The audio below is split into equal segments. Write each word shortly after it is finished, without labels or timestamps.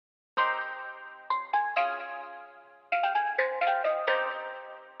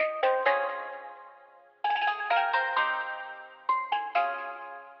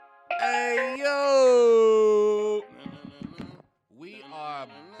Hey yo, we are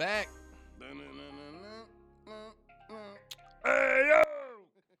back. Hey yo,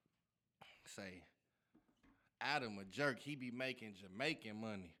 say Adam a jerk. He be making Jamaican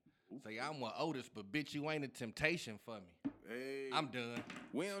money. Say I'm with Otis, but bitch, you ain't a temptation for me. Hey, I'm done.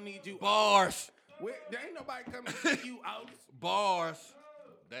 we don't need you. Bars, There ain't nobody coming to see you out. bars.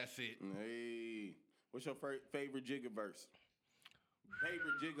 That's it. Hey, what's your favorite Jigga verse?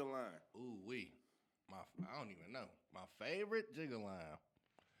 Favorite Jigga line? Ooh wee, I don't even know my favorite Jigga line.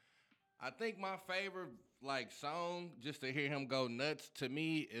 I think my favorite song just to hear him go nuts to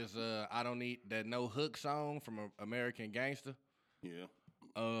me is I don't need that no hook song from American Gangster. Yeah.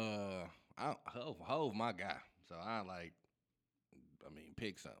 Hove my guy. So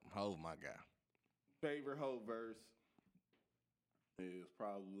pick something. Hove my guy. Favorite whole verse is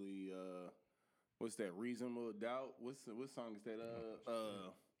probably what's that? Reasonable Doubt. What song is that?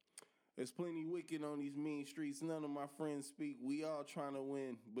 There's plenty wicked on these mean streets. None of my friends speak. We all trying to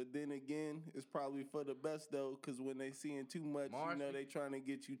win. But then again, it's probably for the best, though, because when they seeing too much, they trying to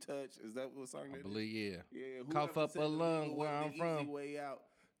get you touched. Is that what song that is? I believe, yeah. Yeah. Cough up a lung where I'm from. Easy way out.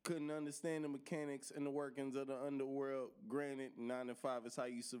 Couldn't understand the mechanics and the workings of the underworld. Granted, 9 to 5 is how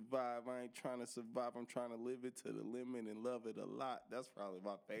you survive. I ain't trying to survive. I'm trying to live it to the limit and love it a lot. That's probably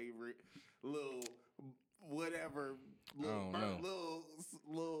my favorite little whatever. Little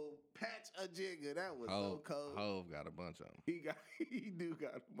patch of Jigga. That was so cold. Hove got a bunch of them. He do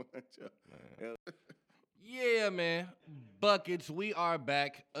got a bunch of them. Yeah, man. Buckets, we are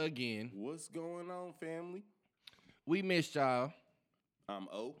back again. What's going on, family? We missed y'all. I'm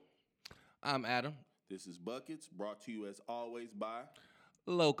O. I'm Adam. This is Buckets, brought to you as always by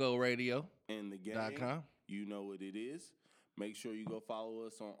Loco Radio. And the game. You know what it is. Make sure you go follow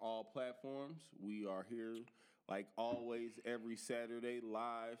us on all platforms. We are here like always every Saturday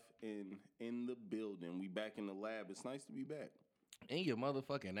live and in the building. We back in the lab. It's nice to be back. In your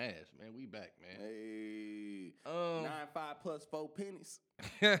motherfucking ass, man. We back, man. Hey. 9 5 plus 4 pennies.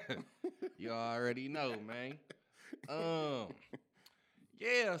 You already know, man.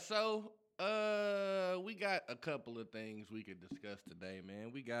 Yeah, so we got a couple of things we could discuss today,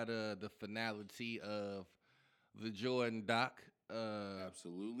 man. We got the finality of the Jordan doc.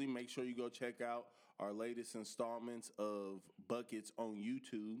 Absolutely. Make sure you go check out our latest installments of Buckets on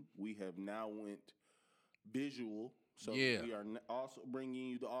YouTube. We have now went visual, so we are also bringing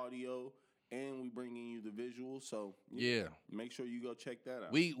you the audio and we bringing you the visual. So make sure you go check that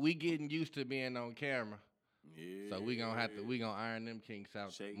out. We getting used to being on camera. Yeah. So we gonna iron them kinks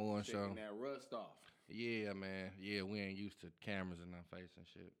out more and shaking that rust off. Yeah, man. Yeah, we ain't used to cameras in our face and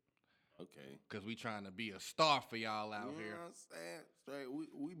shit. Okay. Cause we trying to be a star for y'all out here. You know what I'm saying? Straight.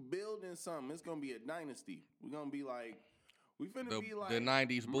 We building something. It's gonna be a dynasty. We gonna be like be like the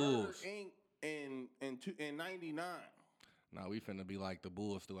 '90s Bulls. In 99. No, we finna be like the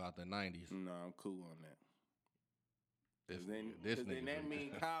Bulls throughout the '90s. No, I'm cool on that. Then that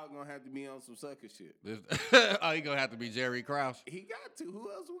means Kyle gonna have to be on some sucker shit. He gonna have to be Jerry Krause. He got to.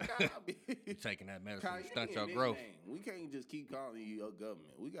 Who else would Kyle be? You taking that medicine Kyle, to stunt your growth. We can't just keep calling you your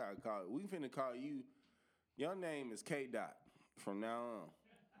government. We finna call you. Your name is K. Dot from now on.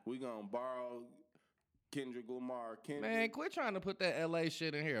 We gonna borrow Kendrick Lamar. Man, quit trying to put that LA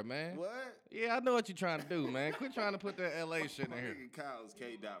shit in here, man. What? Yeah, I know what you're trying to do, man. Quit trying to put that LA shit in here. Kyle's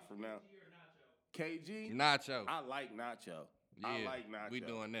K. Dot from now. KG? Nacho. I like Nacho. Yeah, I like Nacho. We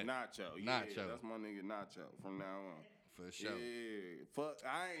doing that. Nacho. Yeah, Nacho. That's my nigga Nacho from now on. For sure. Yeah. Fuck,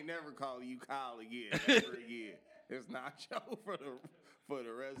 I ain't never calling you Kyle again. Ever again. It's Nacho for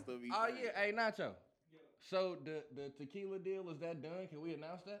the rest of you. Oh yeah, hey Nacho. So the tequila deal, is that done? Can we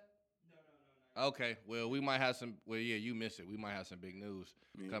announce that? No. Okay. Well, we might have some. Well, yeah, you missed it. We might have some big news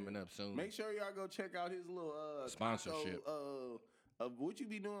coming up soon. Make sure y'all go check out his little sponsorship. Of what you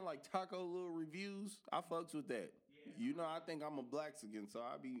be doing, like taco little reviews. I fucks with that. Yeah. You know, I think I'm a Blaxican, so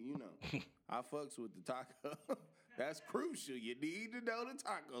I be, I fucks with the taco. That's crucial. You need to know the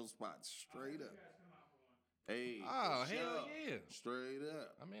taco spots straight up. Hey. Oh, hell yeah. Straight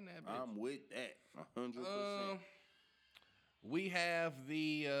up. I'm in that bitch. I'm with that. 100%. We have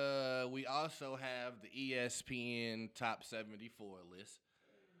we also have the ESPN Top 74 list.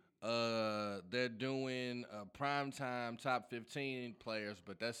 They're doing primetime top 15 players,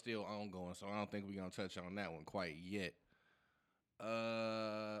 but that's still ongoing, so I don't think we're gonna touch on that one quite yet.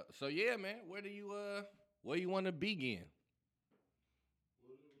 So yeah, man, where you want to begin?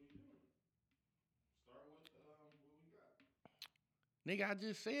 What are we doing? Start with what we got. Nigga, I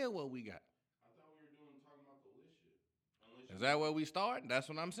just said what we got. I thought we were talking about the list shit. Is that where we start? That's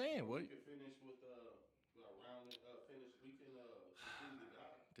what I'm saying. What? We can finish with round. Finish. We can complete the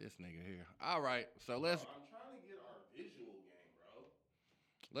guy. This nigga here. All right, so let's I'm trying to get our visual game, bro.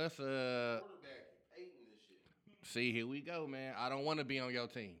 let's Quarterback hating this shit. see. Here we go, man. I don't want to be on your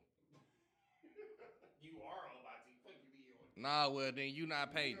team. You are on my team. Fuck you, be on. Nah, well then you not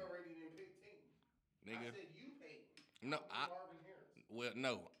You paid, already didn't pick team. nigga. I said you paid. No, Marvin Harris. well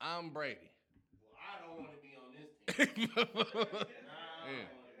no, I'm Brady. Well, I don't want to be on this team. I don't want to be on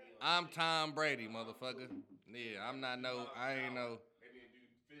I'm Tom Brady, motherfucker. Yeah, I'm not no. I ain't no. Maybe do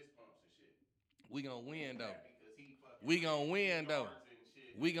fist pumps and shit. We gonna win though. Because he fucking We gonna win though. yards and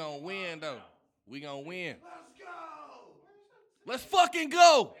shit. We gonna win though. We gonna win. Let's go. Let's fucking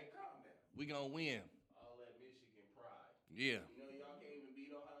go. Hey, calm down. We gonna win. All that Michigan pride. Yeah. You know y'all can't even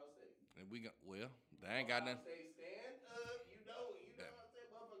beat Ohio State. And we got they ain't got Ohio nothing. State stand up. You know what I'm saying?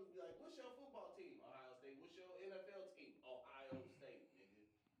 Motherfuckers be like, what's your football team? Ohio State. What's your NFL team? Ohio State, nigga.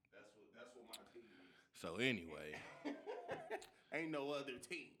 That's what my team is. So anyway, Ain't no other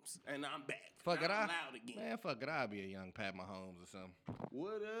teams, and I'm back. fuck it, I'm loud again. man, fuck it, I'll be a young Pat Mahomes or something.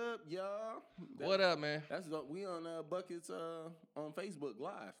 What up, y'all? What up, man? We on Buckets on Facebook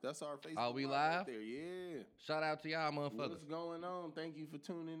Live. That's our Facebook. Oh, we right live? there, yeah. Shout out to y'all, motherfuckers. What's going on? Thank you for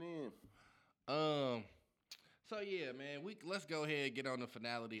tuning in. So yeah, man, let's go ahead and get on the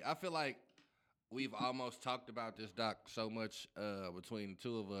finality. I feel like we've almost talked about this doc so much between the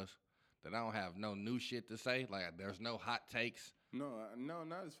two of us that I don't have no new shit to say. Like, there's no hot takes. No,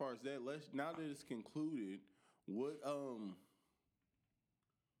 not as far as that. Now that it's concluded,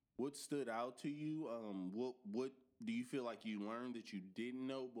 what stood out to you? What do you feel like you learned that you didn't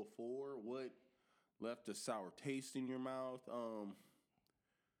know before? What left a sour taste in your mouth?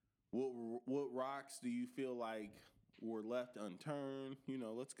 What rocks do you feel like were left unturned? You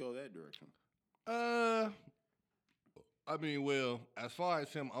know, let's go that direction. I mean, well, as far as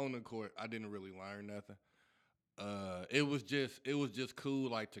him on the court, I didn't really learn nothing. It was just cool,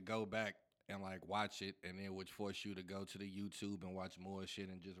 like, to go back and like watch it, and then would force you to go to the YouTube and watch more shit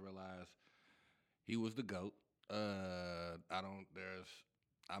and just realize he was the GOAT. I'm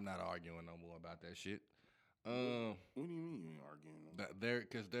not arguing no more about that shit. What do you mean you ain't arguing?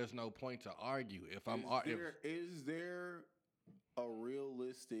 Because there's no point to argue. Is there a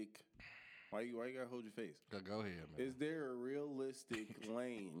realistic? Why you gotta hold your face? Go ahead, man. Is there a realistic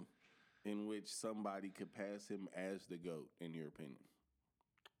lane in which somebody could pass him as the GOAT, in your opinion?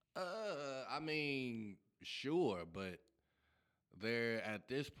 I mean, sure, but they're at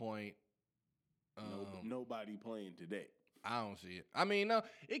this point. Nobody playing today. I don't see it. I mean, no,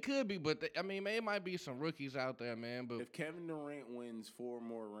 it could be, but it might be some rookies out there, man. But if Kevin Durant wins 4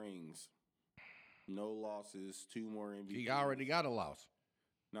 more rings, no losses, 2 more MVPs. He already got a loss.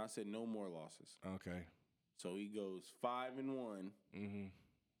 No, I said no more losses. Okay. So he goes 5-1.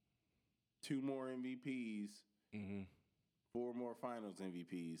 2 more MVPs. 4 more Finals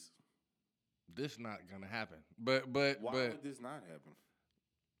MVPs. This not gonna happen. But why would this not happen?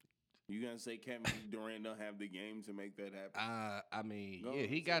 You gonna say Kevin Durant don't have the game to make that happen? I mean, yeah,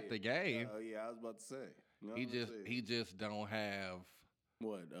 he got the game. Yeah, I was about to say. He just don't have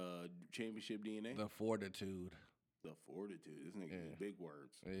what championship DNA. The fortitude. The fortitude. This nigga is big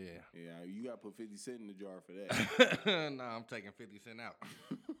words. Yeah. Yeah, you gotta put 50 Cent in the jar for that. No, I'm taking 50 Cent out.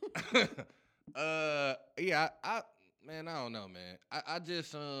 Yeah, I don't know, man. I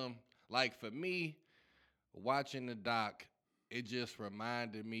just like, for me, watching the doc, it just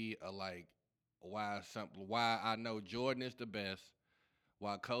reminded me of like why I know Jordan is the best,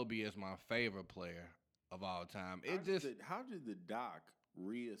 why Kobe is my favorite player of all time. How did the doc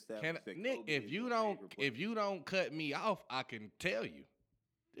reestablish that Nick, Kobe if is you your don't favorite player? if you don't cut me off, I can tell you.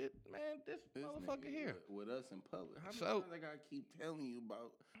 This motherfucker nigga here with us in public. How many So- times I gotta keep telling you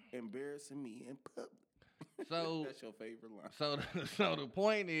about embarrassing me in public? So that's your favorite line. So the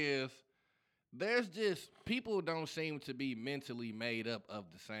point is, there's just people don't seem to be mentally made up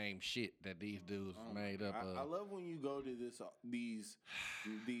of the same shit that these dudes made up of. I love when you go to these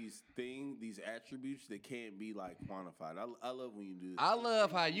attributes that can't be like quantified. I love when you do this. I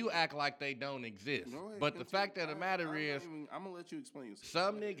love how you act like they don't exist. Go ahead, But the continue. fact of the matter is, I'm gonna let you explain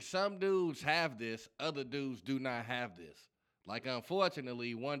yourself. some dudes have this, other dudes do not have this. Like,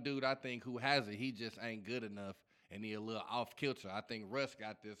 unfortunately, one dude I think who has it, he just ain't good enough, and he a little off kilter. I think Russ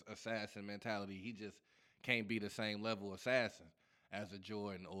got this assassin mentality. He just can't be the same level assassin as a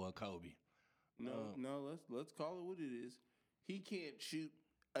Jordan or a Kobe. No, let's call it what it is. He can't shoot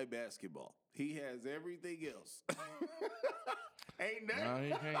a basketball. He has everything else. Ain't that? No, he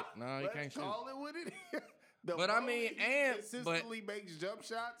can't. No, he can't Let's shoot. call it what it is. But I mean, he consistently makes jump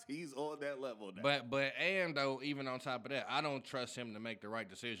shots. He's on that level now. But though, even on top of that, I don't trust him to make the right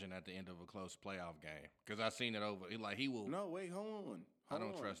decision at the end of a close playoff game, because I've seen it over. He will. No, wait, hold I don't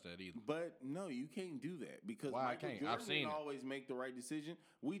Hold on. trust that either. But no, you can't do that because Why I Michael can't? Jordan I've seen didn't it. always make the right decision.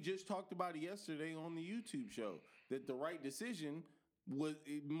 We just talked about it yesterday on the YouTube show that the right decision was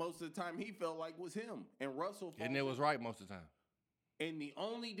most of the time he felt like was him and Russell. And it was right most of the time. And the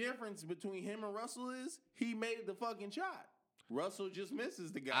only difference between him and Russell is he made the fucking shot. Russell just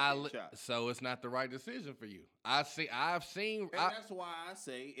misses the goddamn shot. So it's not the right decision for you. I've seen. And that's why I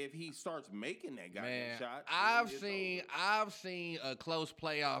say if he starts making that goddamn Man, shot, I've it's seen a close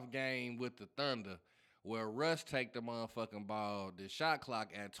playoff game with the Thunder where Russ take the motherfucking ball, the shot clock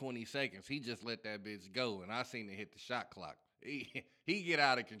at 20 seconds. He just let that bitch go, and I seen it hit the shot clock. He get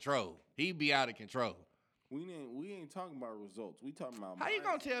out of control. He be out of control. We ain't talking about results. We talking about How you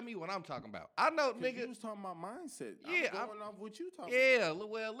gonna tell me what I'm talking about? I know, nigga. You was talking about mindset. Yeah, I'm going off what you talking Yeah, about.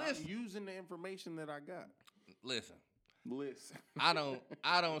 well, listen. I'm using the information that I got. Listen. Listen. I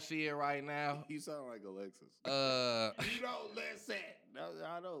don't see it right now. You sound like Alexis. You don't listen. No,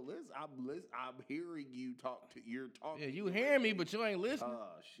 I don't listen. I'm hearing you talk to. You're talking. Yeah, you hearing me, but you ain't listening. Oh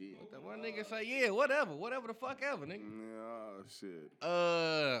shit. What that one nigga say? Yeah, whatever the fuck ever, nigga. Oh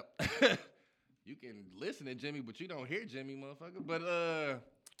shit. You can listen to Jimmy, but you don't hear Jimmy, motherfucker. But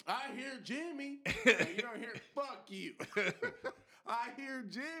I hear Jimmy. And you don't hear. Fuck you. I hear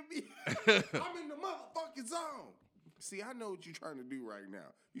Jimmy. I'm in the motherfucking zone. See, I know what you're trying to do right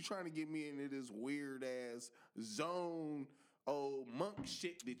now. You're trying to get me into this weird ass zone, monk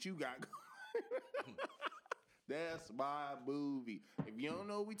shit that you got going. That's my movie. If you don't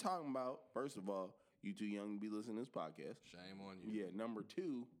know what we talking about, first of all, you too young to be listening to this podcast. Shame on you. Yeah. Number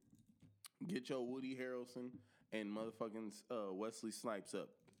two, get your Woody Harrelson and motherfucking Wesley Snipes up.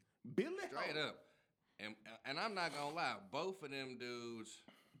 Billy Straight up. And I'm not gonna lie, both of them dudes.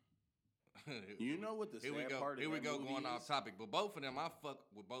 You know what the sad part of Here we that go movie going is? off topic, but both of them, I fuck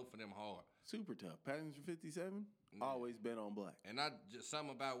with both of them hard. Super tough. Passenger 57, Yeah. always bet on black. And I just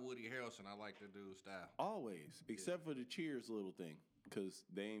something about Woody Harrelson, I like the dude's style. Always, except for the Cheers little thing, because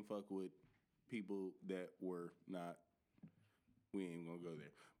they ain't fuck with people that were not. We ain't gonna go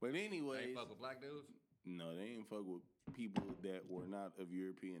there. But anyways, They ain't fuck with black dudes. no, they ain't fuck with people that were not of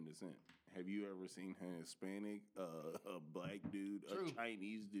European descent. Have you ever seen a Hispanic, a black dude, True. a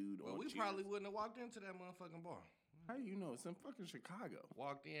Chinese dude? Well, on we Cheers? probably wouldn't have walked into that motherfucking bar. How do you know it's in fucking Chicago?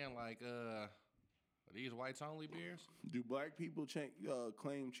 Walked in like, are these whites only beers? Do black people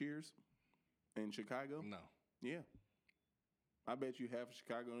claim Cheers in Chicago? No. Yeah. I bet you half of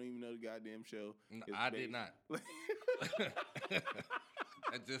Chicago don't even know the goddamn show. No, is I based- did not.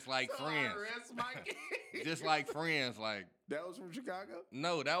 That's just like So Friends. I rest my case. Just like Friends. Like, That was from Chicago?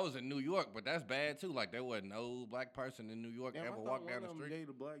 no, that was in New York, but that's bad too. Like, there wasn't no black person in New York Damn, I ever thought walked one down of the them street. dated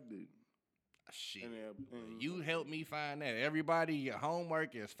a black dude. Shit. And You helped me find that. Everybody, your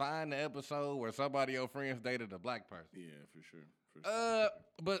homework is find the episode where somebody of your friends dated a black person. Yeah, for sure. For sure.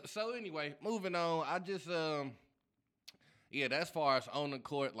 But so anyway, moving on. I just yeah, that's far as on the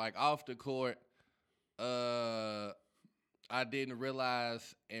court, like off the court. I didn't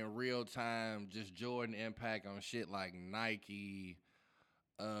realize in real time just Jordan impact on shit like Nike.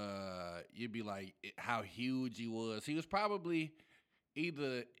 You'd be like how huge he was. He was probably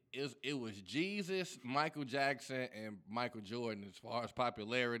either it was Jesus, Michael Jackson, and Michael Jordan as far as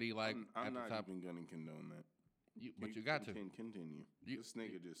popularity. Like I'm at not the top. even going to condone that. But you got to. Continue. This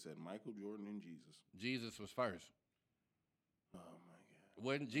nigga just said Michael Jordan and Jesus. Jesus was first. Oh, my God.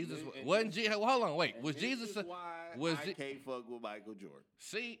 Wasn't Jesus? And Wasn't Jesus? Hold on, wait. And Was this Jesus? is why was I it? can't fuck with Michael Jordan.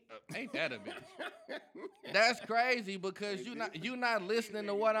 See, ain't that a bitch? That's crazy because you not listening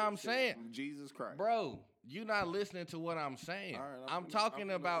to what I'm saying, Jesus Christ, bro. You not listening to what I'm saying. All right, I'm finna- talking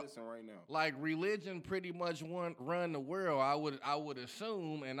finna about listen right now. like religion pretty much run the world. I would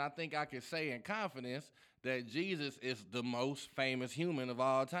assume, and I think I can say in confidence that Jesus is the most famous human of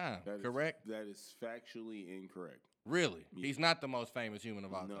all time. Correct? That is factually incorrect. Really? Yeah. He's not the most famous human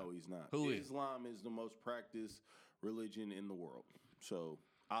of all time. No, he's not. Who is? Islam is the most practiced religion in the world. So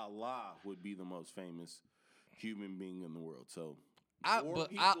Allah would be the most famous human being in the world. So more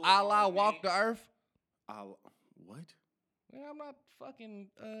people Allah are walked the earth. Allah, what? Man, I'm not fucking.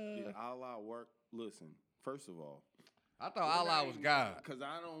 Did Allah work? Listen, first of all, I thought Allah was God. Because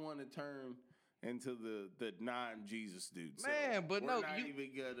I don't want to turn into the non-Jesus dude. So Man, but we're no, not even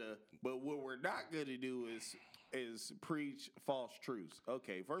gonna. But what we're not gonna do is preach false truths.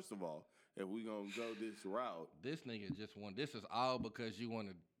 Okay, first of all, if we gonna go this route, This nigga just want. This is all because you want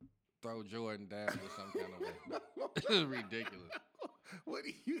to throw Jordan down in some kind of way. This is ridiculous.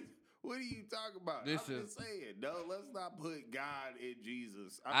 What do you talk about? This I'm is- just saying. No, let's not put God in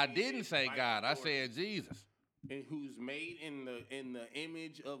Jesus. I mean, didn't in say Michael God. I Jordan. said Jesus. And who's made in the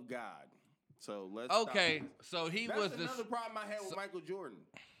image of God. So let's Okay, stop. so he That's was another this. problem I had with Michael Jordan.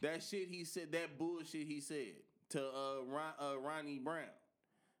 That shit he said, that bullshit he said to Ronnie Brown.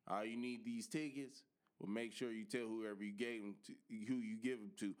 All you need these tickets. Well, make sure you tell whoever you gave them to, who you give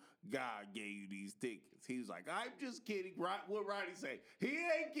them to, God gave you these tickets. He was like, I'm just kidding. What Ronnie say? He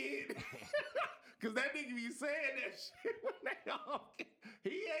ain't kidding. Because that nigga be saying that shit when they all he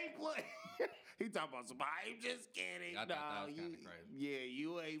ain't playing. He talking about somebody, I'm just kidding. I thought that was kinda crazy. Yeah,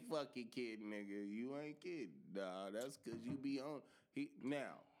 you ain't fucking kidding, nigga. You ain't kidding. Nah, that's because you be on.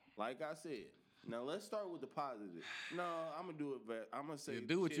 Now, like I said, now let's start with the positive. No, I'm gonna do it. I'm gonna say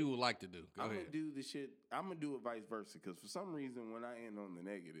Do what you would like to do. Go I'm ahead. gonna do the shit. I'm gonna do it vice versa because for some reason when I end on the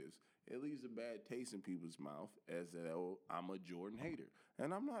negatives, it leaves a bad taste in people's mouth as I'm a Jordan hater,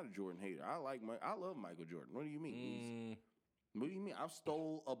 and I'm not a Jordan hater. I love Michael Jordan. What do you mean? What do you mean? I've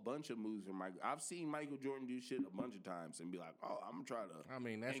stole a bunch of moves from Michael. I've seen Michael Jordan do shit a bunch of times and be like, oh, I'm gonna try to. I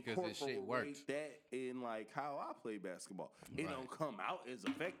mean, that's because this shit works. That in like how I play basketball. It don't come out as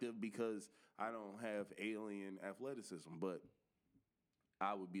effective because I don't have alien athleticism. But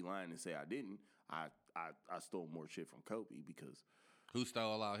I would be lying to say I didn't. I stole more shit from Kobe because. Who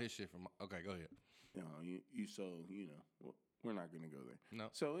stole all his shit from? Okay, go ahead. You know, we're not gonna go there. No.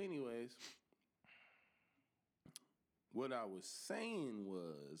 So, anyways. What I was saying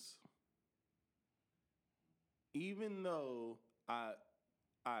was, even though I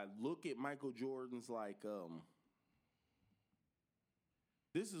look at Michael Jordan's like,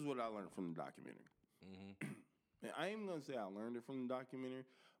 this is what I learned from the documentary. Mm-hmm. And I ain't gonna say I learned it from the documentary,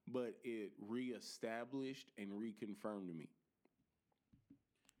 but it reestablished and reconfirmed to me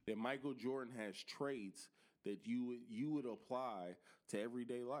that Michael Jordan has traits that you would apply to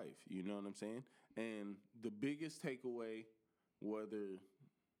everyday life. You know what I'm saying? And the biggest takeaway, whether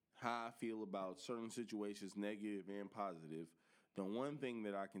how I feel about certain situations, negative and positive, the one thing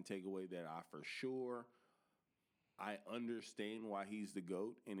that I can take away that I for sure I understand why he's the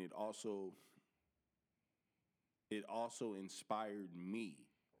GOAT, and it also inspired me,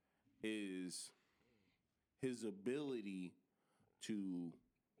 is his ability to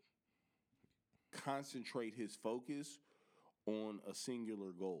concentrate his focus on a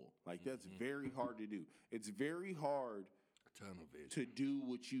singular goal. Like, that's very hard to do. It's very hard to do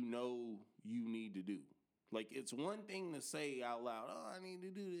what you know you need to do. Like, it's one thing to say out loud, oh, I need to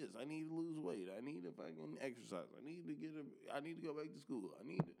do this. I need to lose weight. I need to fucking exercise. I need to go back to school.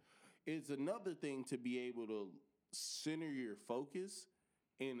 It's another thing to be able to center your focus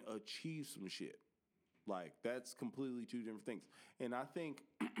and achieve some shit. Like, that's completely two different things. And I think,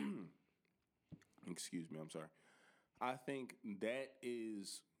 excuse me, I'm sorry. I think that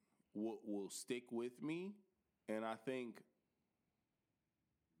is what will stick with me. And I think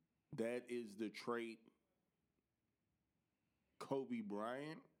that is the trait Kobe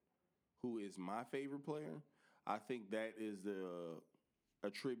Bryant, who is my favorite player, I think that is the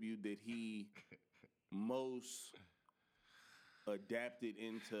attribute that he most adapted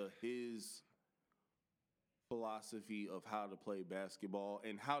into his philosophy of how to play basketball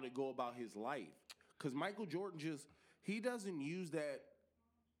and how to go about his life. Because Michael Jordan he doesn't use that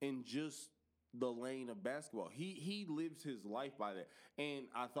in just the lane of basketball. He lives his life by that. And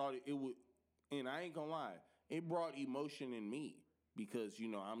I thought it would, and I ain't gonna lie, it brought emotion in me because, you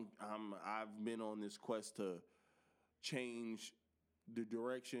know, I've been on this quest to change the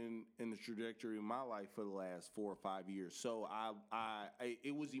direction and the trajectory of my life for the last 4 or 5 years. So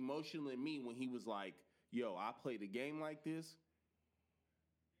it was emotional in me when he was like, yo, I played a game like this,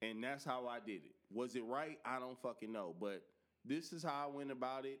 and that's how I did it. Was it right? I don't fucking know. But this is how I went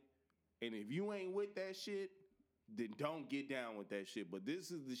about it. And if you ain't with that shit, then don't get down with that shit. But this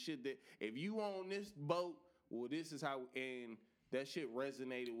is the shit that, if you on this boat, well, this is how, and that shit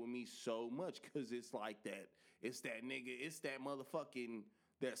resonated with me so much because it's like that. It's that nigga, it's that motherfucking,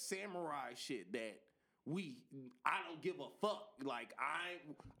 that samurai shit that I don't give a fuck. Like,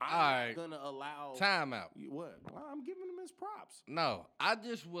 I'm not gonna allow. Time out. What? Well, I'm giving him his props. No, I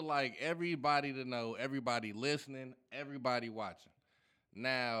just would like everybody to know, everybody listening, everybody watching.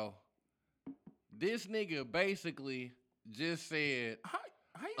 Now, this nigga basically just said,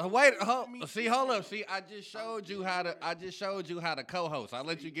 hold up. See, I just showed you how to co-host. I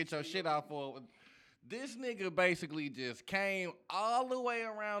let you get your shit off for. This nigga basically just came all the way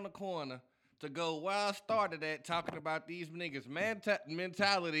around the corner to go where I started at, talking about these niggas'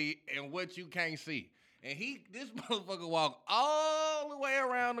 mentality and what you can't see. And this motherfucker walked all the way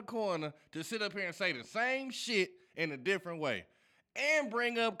around the corner to sit up here and say the same shit in a different way. and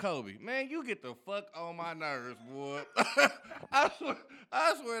bring up Kobe. Man, you get the fuck on my nerves, boy.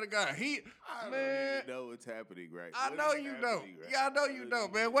 I swear to God, I don't man. even know what's happening right. I What know is you know. happening right Yeah, I know now? you know,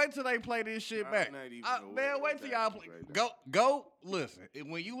 man. Wait till they play this shit I'm back. not even aware Man, wait what's till y'all play. happening right now. Go, listen.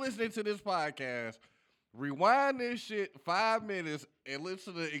 When you listening to this podcast, rewind this shit 5 minutes and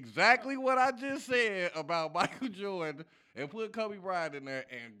listen to exactly what I just said about Michael Jordan and put Kobe Bryant in there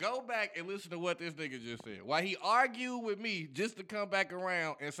and go back and listen to what this nigga just said. Why he argued with me just to come back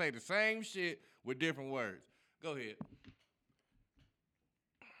around and say the same shit with different words. Go ahead.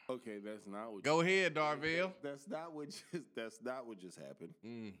 Okay, that's not what. Go ahead, Darville. That's not what just happened.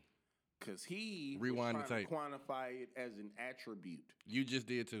 Cause he Rewind was the trying tape. to quantify it as an attribute. You just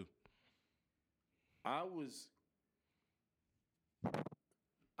did too. I was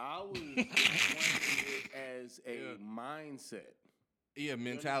explaining it as a mindset. Yeah,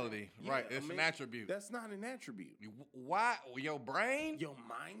 mentality. Yeah, Right. I It's mean, an attribute. That's not an attribute. Why? Your brain? Your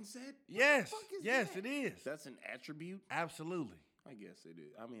mindset? Yes. What the fuck is Yes, that? it is. That's an attribute? Absolutely. I guess it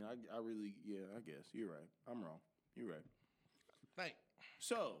is. I mean, I really, yeah, I guess. You're right. I'm wrong. You're right. Thank.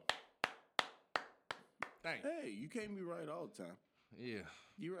 So, Thank. hey, you can't be right all the time. Yeah.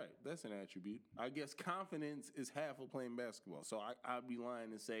 You're right. That's an attribute. I guess confidence is half of playing basketball. So I'd be lying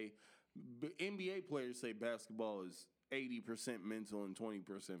to say NBA players say basketball is 80% mental and 20%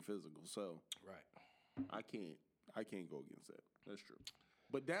 physical. So Right. I can't go against that. That's true.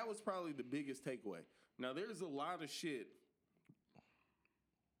 But that was probably the biggest takeaway. Now there's a lot of shit,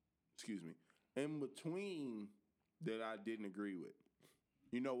 excuse me, in between that I didn't agree with.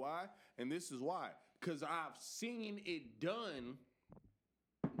 You know why? And this is why. Because I've seen it done.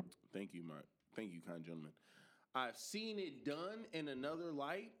 Thank you, Mark. Thank you, kind gentleman. I've seen it done in another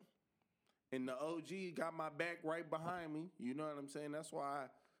light. And the OG got my back right behind me. You know what I'm saying? That's why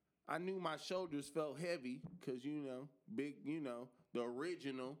I knew my shoulders felt heavy. Because, big, the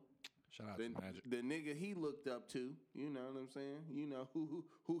original. Shout out to Magic. The nigga he looked up to. You know what I'm saying?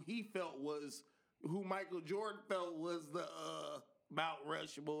 Who he felt was, who Michael Jordan felt was the Mount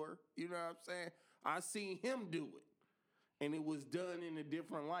Rushmore. You know what I'm saying? I seen him do it. And it was done in a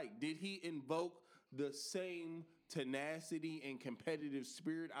different light. Did he invoke the same tenacity and competitive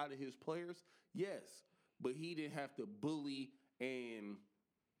spirit out of his players? Yes. But he didn't have to bully and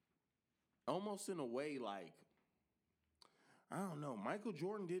almost in a way like, I don't know, Michael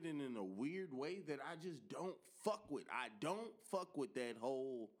Jordan did it in a weird way that I just don't fuck with. I don't fuck with that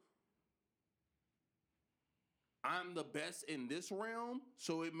whole I'm the best in this realm,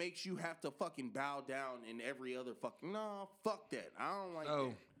 so it makes you have to fucking bow down in every other fucking. No, fuck that. I don't like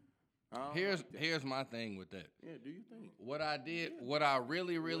that. Here's my thing with that. Yeah, do you think? What I did, what I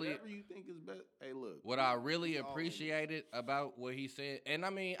really, Whatever you think is best. Hey, look. what I really appreciated about what he said, and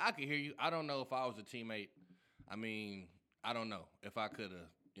I mean, I can hear you. I don't know if I was a teammate. I mean, I don't know if I could have.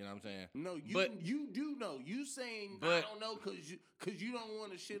 You know what I'm saying? No, you do know. You saying I don't know because you don't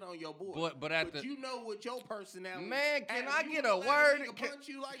want to shit on your boy. But you know what your personality. Man, can I get a word? Punch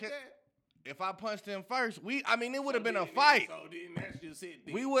you like that? If I punched him first, it would have been a fight. So then that's just it.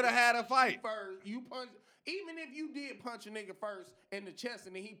 Then. We would have had a fight. First, you punch. Even if you did punch a nigga first in the chest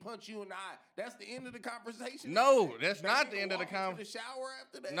and then he punched you in the eye, that's the end of the conversation. No, that's not the end of the conversation. The shower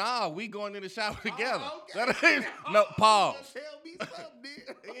after that. Nah, we going in the shower together. Okay. No, pause. Tell me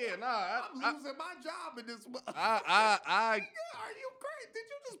something. Yeah, nah. I'm losing my job in this. Are you crazy? Did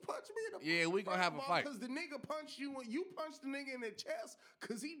you just punch me in the? Yeah, we gonna have a fight. Because the nigga punched you when you punched the nigga in the chest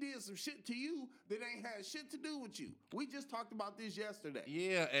because he did some shit to you that ain't had shit to do with you. We just talked about this yesterday.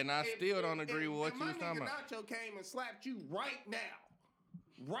 Yeah, and I still don't agree with what you was talking about. Nacho came and slapped you right now.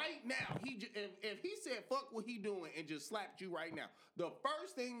 Right now, if he said fuck what he doing and just slapped you right now, the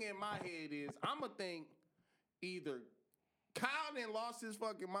first thing in my head is I'ma think either Kyle done lost his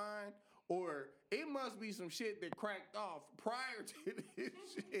fucking mind or it must be some shit that cracked off prior to this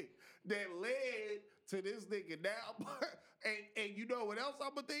shit that led to this nigga now. and you know what else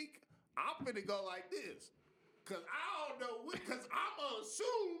I'ma think? I'm finna go like this. Cause I don't know what, cause I'm gonna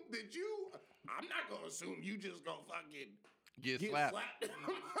assume that I'm not gonna assume you just gonna fucking get slapped.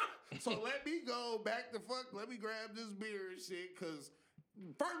 So let me go back to let me grab this beer and shit, cause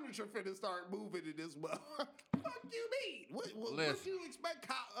furniture finna start moving in this motherfucker. Fuck you mean? What you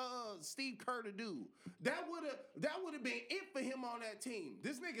expect Steve Kerr to do? That would have been it for him on that team.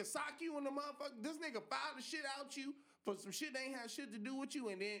 This nigga sock you in the motherfucker. This nigga file the shit out you for some shit that ain't had shit to do with you,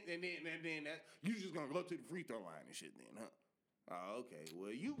 and then that you just gonna go to the free throw line and shit then, huh? Oh, okay.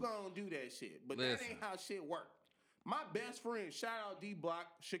 Well, you gonna do that shit, but that ain't how shit work. My best friend, shout out D Block,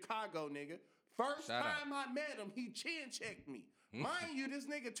 Chicago nigga. First time I met him, he chin checked me. Mind you, this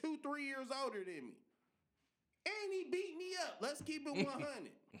nigga 2-3 years older than me. And he beat me up. Let's keep it 100.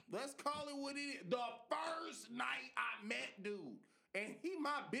 Let's call it what it is. The first night I met dude. And he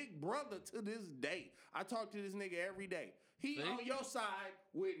my big brother to this day. I talk to this nigga every day. He See? on your side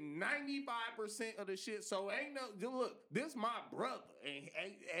with 95% of the shit. So ain't no, look, this my brother.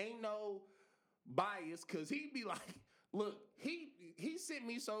 Ain't no bias, because he be like, look, he sent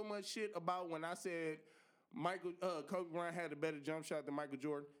me so much shit about when I said Kobe Bryant had a better jump shot than Michael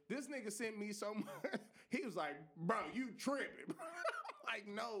Jordan. This nigga sent me so much. He was like, bro, you tripping. Like,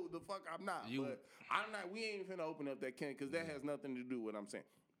 no, the fuck I'm not. But I'm not. We ain't finna open up that can, because that has nothing to do with what I'm saying.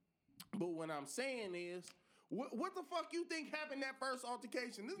 But what I'm saying is, what the fuck you think happened that first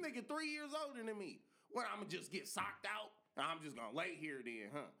altercation? This nigga 3 years older than me. What, I'ma just get socked out? I'm just gonna lay here then,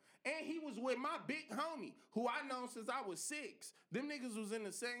 huh? And he was with my big homie, who I known since I was 6. Them niggas was in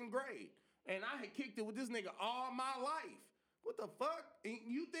the same grade. And I had kicked it with this nigga all my life. What the fuck?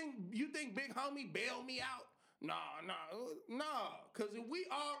 You think big homie bailed me out? Nah. Cause if we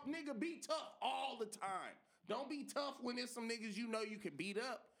all, nigga, be tough all the time. Don't be tough when there's some niggas you know you can beat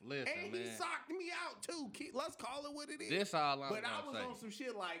up. Listen, and man. he socked me out too. Let's call it what it is. This all I'm But I gonna was say. on some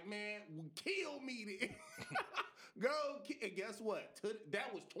shit like, man, kill me then. Go, and guess what?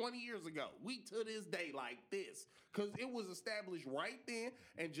 That was 20 years ago. We to this day like this. Cause it was established right then.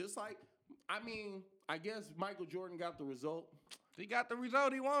 And just like, I mean, I guess Michael Jordan got the result. He got the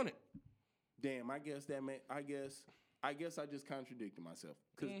result he wanted. Damn, I guess that meant, I guess I just contradicted myself.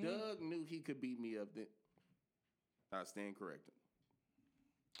 Because Doug knew he could beat me up then. I stand corrected.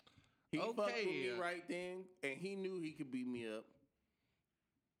 He fucked with me right then, and he knew he could beat me up.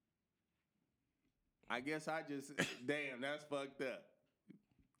 I guess I just, damn, that's fucked up.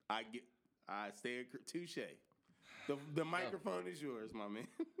 I stand, touche. The microphone is yours, my man.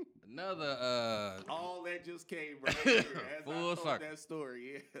 Another all that just came right here as full I told circle. that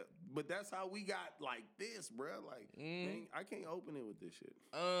story, yeah. But that's how we got like this, bro. Like, man, I can't open it with this shit.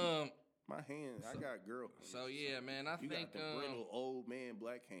 My hands, I got girl hands. So yeah, man, I you think got the brittle old man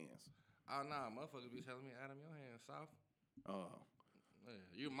black hands. Oh nah, motherfuckers be telling me, Adam, your hands soft. Oh,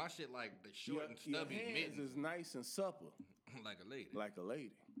 yeah, my shit like the short and your stubby hands mittens, is nice and supple, like a lady. like a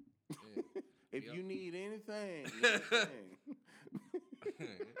lady. Yeah. If you need anything,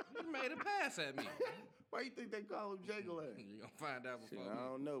 you made a pass at me. Why you think they call him Jaggalad? You gonna find out before me. I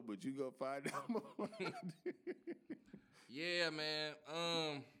don't know, but you gonna find out more. Yeah, man.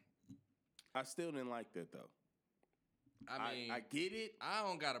 I still didn't like that though. I mean, I get it. I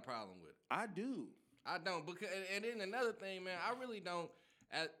don't got a problem with it. I do. I don't, because and then another thing, man, I really don't.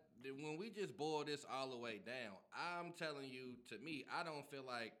 When we just boil this all the way down, I'm telling you, to me, I don't feel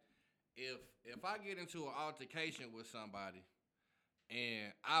like if I get into an altercation with somebody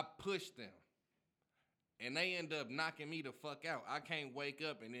and I push them and they end up knocking me the fuck out, I can't wake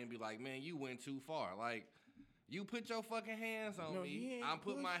up and then be like, man, you went too far. Like, you put your fucking hands on me. I'm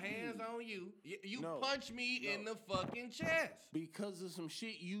putting my hands on you. You punch me in the fucking chest. Because of some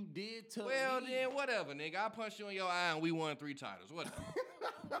shit you did to me. Well, then whatever, nigga. I punched you in your eye and we won 3 titles. Whatever.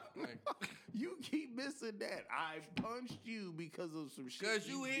 Like, you keep missing that. I punched you because of some shit. Because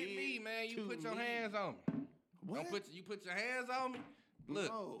you hit me, man. You put your hands on me. What? You put your hands on me.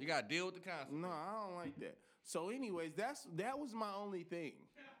 Look, you got to deal with the consequences. No, I don't like that. So anyways, that was my only thing.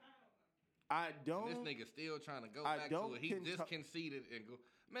 I don't. And this nigga still trying to go back to it. He just conceded and go.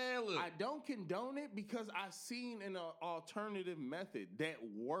 Man, look. I don't condone it because I seen an alternative method that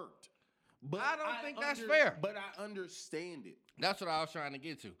worked. But I don't think that's fair. But I understand it. That's what I was trying to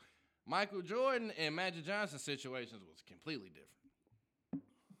get to. Michael Jordan and Magic Johnson's situations was completely different.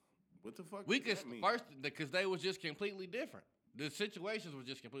 What the fuck? We could that mean? first, because they was just completely different. The situations were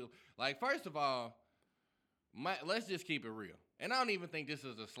just completely, like, first of all, let's just keep it real. And I don't even think this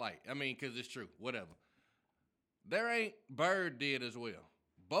is a slight. I mean, because it's true. Whatever. Bird did as well.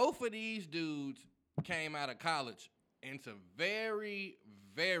 Both of these dudes came out of college into very,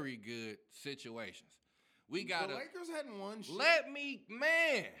 very good situations. The Lakers hadn't won shit.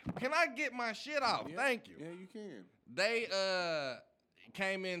 Can I get my shit off? Yeah, Thank you. Yeah, you can. They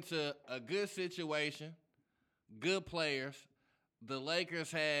came into a good situation, good players. The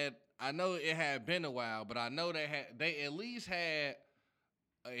Lakers had, I know it had been a while, but I know they at least had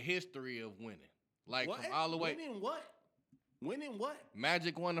a history of winning. Like what? From all the way. Winning what? Winning what?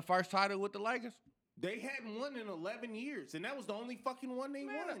 Magic won the first title with the Lakers. They hadn't won in 11 years, and that was the only fucking one they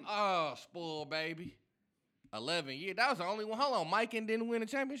won. Oh, spoiled baby. 11 years. That was the only one. Hold on, Mike didn't win a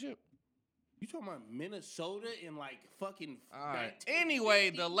championship? You talking about Minnesota in like fucking? All right. Anyway,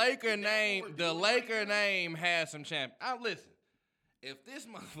 the Laker name has some champions. Listen, if this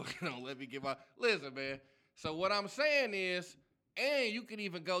motherfucker don't let me give out, listen, man. So what I'm saying is, and you could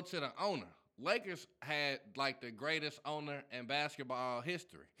even go to the owner. Lakers had like the greatest owner in basketball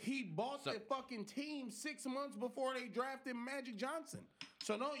history. He bought the fucking team 6 months before they drafted Magic Johnson.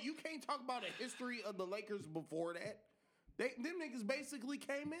 So no, you can't talk about a history of the Lakers before that. Them niggas basically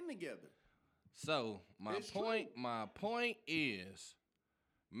came in together. So my point is,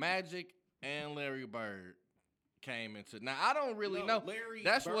 Magic and Larry Bird came into. Now I don't really know. Larry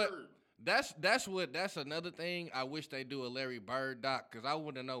That's Bird. That's another thing. I wish they do a Larry Bird doc because I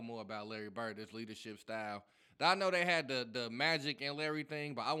want to know more about Larry Bird, his leadership style. I know they had the Magic and Larry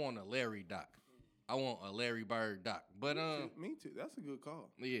thing, but I want a Larry doc. I want a Larry Bird doc. But me too. That's a good call.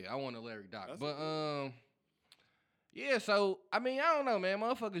 Yeah, I want a Larry doc. Yeah. So I mean, I don't know, man,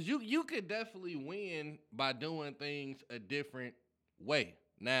 motherfuckers. You could definitely win by doing things a different way.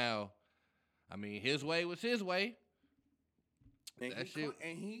 Now, I mean, his way was his way. And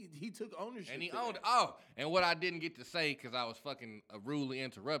he took ownership. And he owned it. Oh, and what I didn't get to say because I was fucking rudely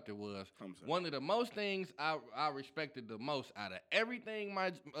interrupted was one of the most things I respected the most out of everything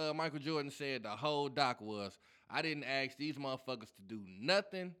Michael Jordan said the whole doc was, I didn't ask these motherfuckers to do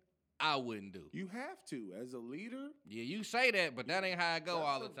nothing I wouldn't do. You have to as a leader. Yeah, you say that, but that ain't how I go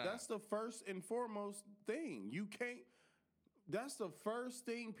all the time. That's the first and foremost thing. You can't. That's the first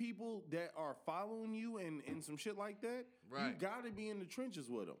thing people that are following you and some shit like that. Right. You got to be in the trenches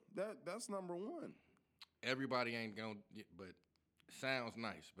with them. That's number one. Everybody ain't going to, but sounds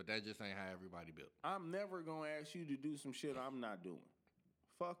nice, but that just ain't how everybody built. I'm never going to ask you to do some shit I'm not doing.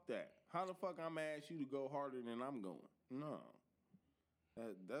 Fuck that. How the fuck I'm going to ask you to go harder than I'm going? No.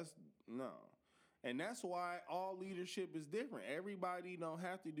 That's no. And that's why all leadership is different. Everybody don't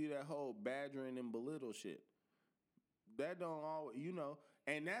have to do that whole badgering and belittle shit. That don't always,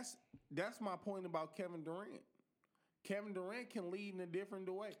 and that's my point about Kevin Durant. Kevin Durant can lead in a different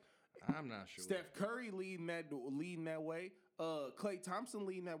way. I'm not sure. Steph Curry leading that way. Klay Thompson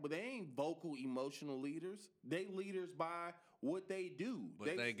leading that, but they ain't vocal, emotional leaders. They leaders by what they do.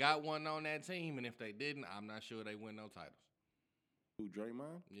 But they got one on that team, and if they didn't, I'm not sure they win no titles. Who,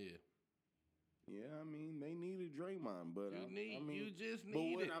 Draymond? Yeah. Yeah, I mean, they needed Draymond, but you just need But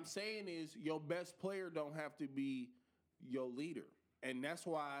what it. I'm saying is your best player don't have to be your leader. And that's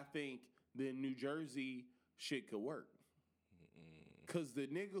why I think the New Jersey shit could work. Because the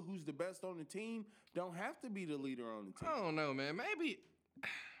nigga who's the best on the team don't have to be the leader on the team. I don't know, man. Maybe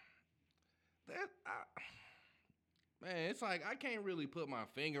man, it's like I can't really put my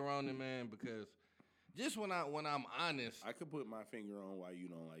finger on it, man, because just when I'm honest, I could put my finger on why you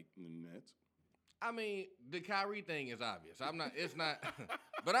don't like the Nets. I mean, the Kyrie thing is obvious. It's not,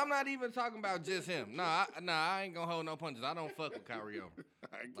 but I'm not even talking about just him. I ain't gonna hold no punches. I don't fuck with Kyrie over.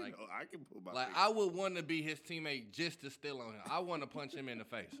 I can put my finger. I would want to be his teammate just to steal on him. I want to punch him in the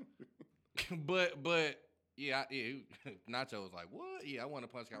face. but yeah, Nacho was like, what? Yeah, I want to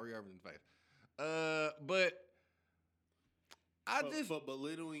punch Kyrie Irving in the face. But but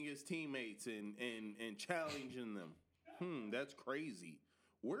belittling his teammates and challenging them. That's crazy.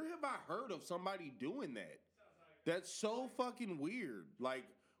 Where have I heard of somebody doing that? That's so fucking weird. Like,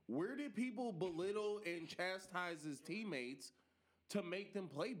 where did people belittle and chastise his teammates to make them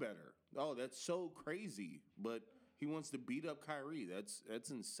play better? Oh, that's so crazy. But he wants to beat up Kyrie. That's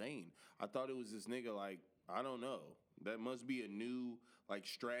insane. I thought it was this nigga, like, I don't know. That must be a new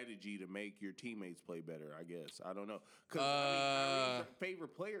strategy to make your teammates play better, I guess. I don't know. Because Kyrie's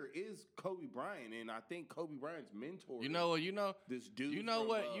favorite player is Kobe Bryant, and I think Kobe Bryant's mentor. This dude.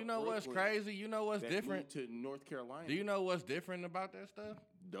 What's crazy? You know what's different? To North Carolina. Do you know what's different about that stuff?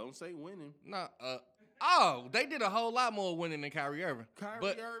 Don't say winning. No. They did a whole lot more winning than Kyrie Irving.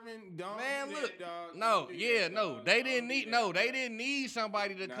 Irving, dog. Man, look. They didn't need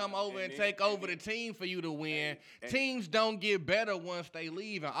somebody to come over and take over the team for you to win. Teams don't get better once they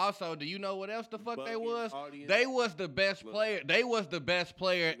leave. And also, do you know what else the fuck they was? They was the best player. They was the best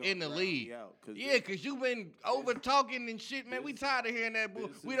player in the league. Yeah, because you been over talking and shit, man. We tired of hearing that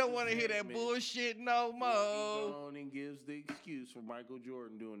bullshit. We don't want to hear that bullshit no more. He goes and gives the excuse for Michael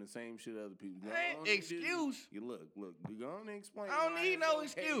Jordan doing the same shit other people do. Excuse? You look. We gonna explain. I don't need no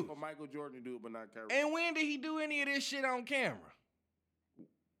excuse for Michael Jordan to do it, but not Kyrie. And when did he do any of this shit on camera?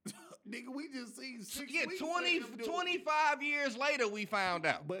 Nigga, we just seen 6 weeks 25 years later, we found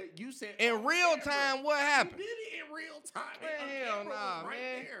out. But you said in real time, what happened? You did it in real time. Man, hell nah,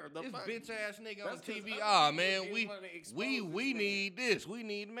 man. This bitch ass nigga on TV. Man, we need this. We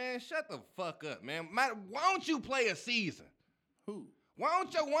need, man. Shut the fuck up, man. Why don't you play a season? Who? Why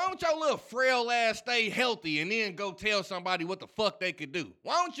don't your little frail ass stay healthy and then go tell somebody what the fuck they could do?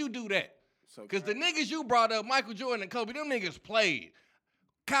 Why don't you do that? Because the niggas you brought up, Michael Jordan and Kobe, them niggas played.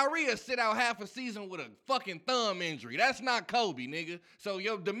 Kyrie will sit out half a season with a fucking thumb injury. That's not Kobe, nigga. So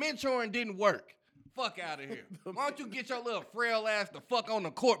the mentoring didn't work. Fuck out of here. Why don't you get your little frail ass the fuck on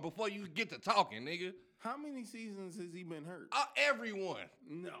the court before you get to talking, nigga? How many seasons has he been hurt? Everyone.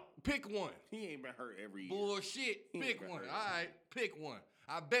 No. Pick one. He ain't been hurt every year. Bullshit. Pick one. All right, pick one.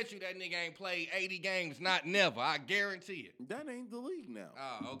 I bet you that nigga ain't played 80 games, not never. I guarantee it. That ain't the league now.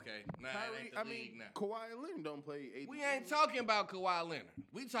 Oh, okay. Nah, it ain't the league now. Kawhi Leonard don't play 80 We ain't talking about Kawhi Leonard.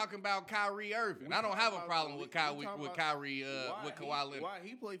 We talking about Kyrie Irving. I don't have a problem with Kawhi Leonard. Why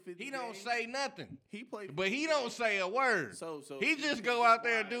he play 50 He don't games? say nothing. He play 50 But he don't say a word. So he just go out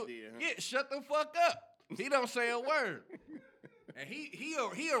there and do. Yeah, shut the fuck up. He don't say a word. And he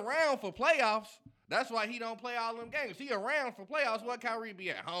around for playoffs. That's why he don't play all them games. He around for playoffs. What Kyrie be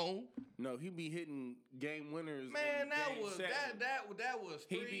at home? No, he be hitting game winners. Man, that game was seven. that was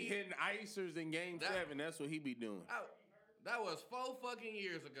He 3. be hitting icers in game 7. That's what he be doing. That was 4 fucking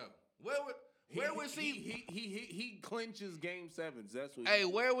years ago. Where was he? He clinches game 7s. That's what. Hey,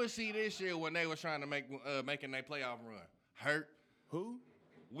 where was he this year when they was trying to making their playoff run? Hurt. Who?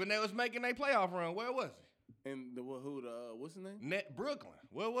 When they was making their playoff run, where was he? And what's his name? Net Brooklyn.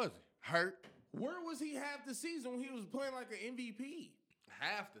 Where was he? Hurt. Where was he half the season when he was playing like an MVP?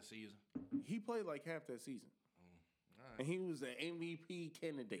 Half the season. He played like half that season. Right. And he was an MVP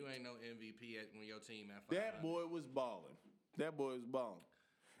candidate. You ain't no MVP when your team at 500. That boy was balling.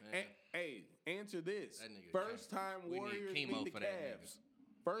 And, hey, answer this. First time Warriors meet the Cavs.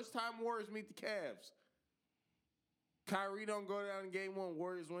 First time Warriors meet the Cavs. Kyrie don't go down in game 1.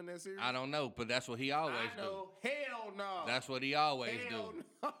 Warriors win that series? I don't know, but that's what he always do. Hell no. That's what he always do.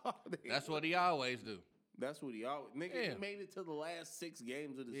 No. That's what he always do. That's what he always. Nigga, he made it to the last 6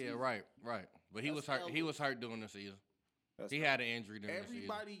 games of the season. Yeah, right. But he was hurt. He was hurt during the season. He had an injury during the season.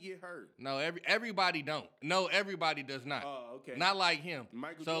 Everybody get hurt. No, everybody don't. No, everybody does not. Oh, okay. Not like him.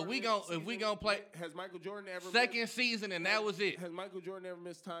 So if we gonna play, has Michael Jordan ever second season and that was it? Has Michael Jordan ever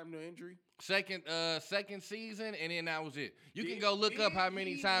missed time to injury? Second season and then that was it. You can go look up how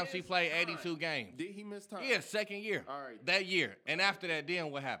many times he played 82 games. Did he miss time? Yeah, second year. All right. That year, and after that, then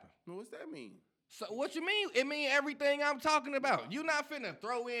what happened? What's that mean? So what you mean? It mean everything I'm talking about. You not finna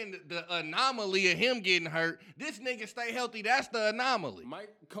throw in the anomaly of him getting hurt. This nigga stay healthy. That's the anomaly.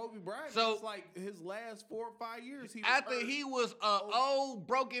 Kobe Bryant. So it's like his last 4 or 5 years. He was a old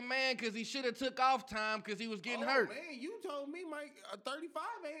broken man because he should have took off time because he was getting hurt. Man, you told me, Mike, 35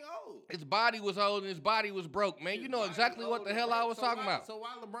 ain't old. His body was old and his body was broke, man. You know exactly what the hell I was talking about. So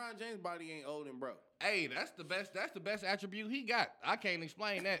why LeBron James' body ain't old and broke? Hey, that's the best attribute he got. I can't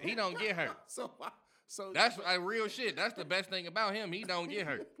explain that. He don't get hurt. So that's real shit. That's the best thing about him. He don't get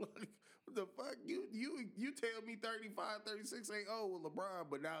hurt. What the fuck? You tell me 35, 36 ain't old with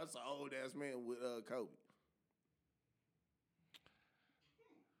LeBron, but now it's an old ass man with Kobe.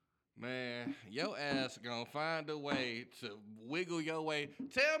 Man, your ass gonna find a way to wiggle your way.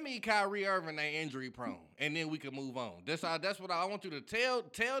 Tell me Kyrie Irving ain't injury prone, and then we can move on. That's what I want you to tell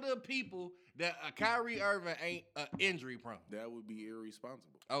the people that Kyrie Irving ain't injury prone. That would be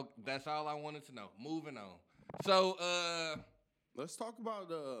irresponsible. Oh, that's all I wanted to know. Moving on. So, let's talk about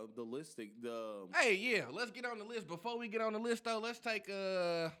the list. Hey, yeah, let's get on the list. Before we get on the list, though, let's take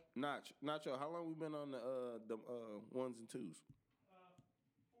Nacho. How long we been on the ones and twos? 40 minutes.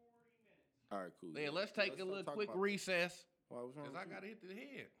 All right, cool. Yeah, let's take a little quick recess. Why was wrong? Because I gotta hit the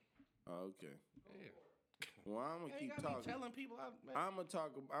head. Oh, okay. Yeah. Well, I'm gonna keep talking. Telling people, I'm gonna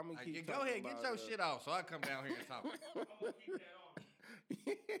talk. I'm gonna keep. Go ahead, get your shit off, so I come down here and talk. I'm gonna keep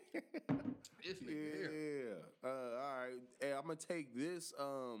that on. This nigga here. All right. Hey, I'm gonna take this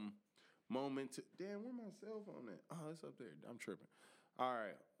moment to. Damn, where my cell phone at? Oh, it's up there. I'm tripping. All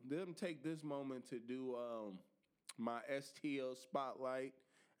right. Then take this moment to do my STL spotlight,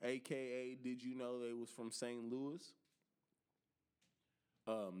 aka Did You Know They Was from St. Louis?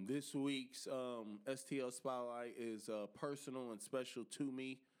 This week's STL Spotlight is personal and special to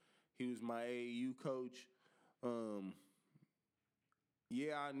me. He was my AAU coach.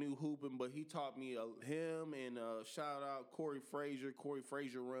 Yeah, I knew hooping, but he taught me him and shout out Corey Frazier. Corey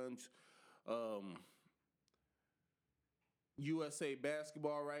Frazier runs USA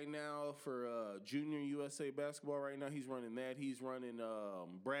basketball right now for junior USA basketball right now. He's running that. He's running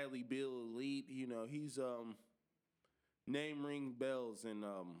Bradley Beal Elite. You know, he's name ring bells in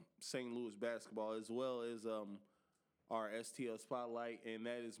St. Louis basketball, as well as our STL Spotlight, and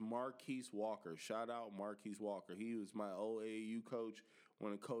that is Marquise Walker. Shout out Marquise Walker. He was my old AAU coach,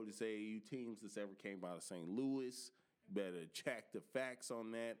 one of the coldest AAU teams that's ever came out of St. Louis. Better check the facts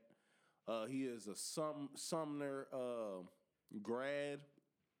on that. He is a Sumner grad.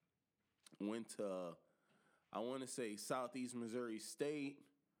 Went to, I want to say, Southeast Missouri State.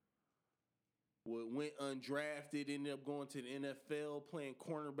 went undrafted, ended up going to the NFL, playing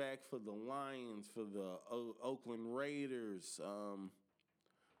cornerback for the Lions, for the Oakland Raiders.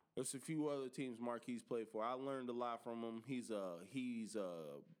 There's a few other teams Marquise played for. I learned a lot from him. He's a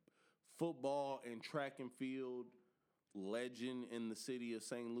football and track and field legend in the city of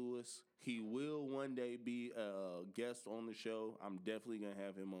St. Louis. He will one day be a guest on the show. I'm definitely going to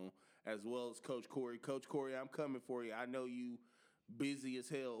have him on, as well as Coach Corey. Coach Corey, I'm coming for you. I know you busy as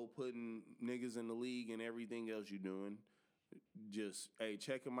hell putting niggas in the league and everything else you're doing. Just, hey,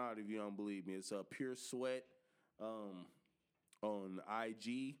 check him out if you don't believe me. It's Pure Sweat on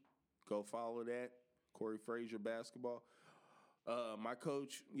IG. Go follow that. Corey Frazier Basketball. My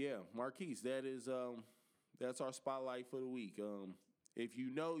coach, Marquise, that's our spotlight for the week. If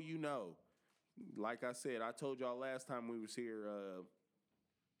you know, you know. Like I said, I told y'all last time we was here,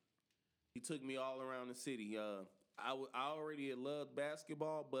 he took me all around the city. I already had loved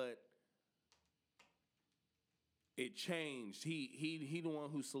basketball, but it changed. He the one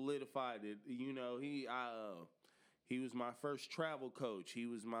who solidified it. You know, he was my first travel coach. He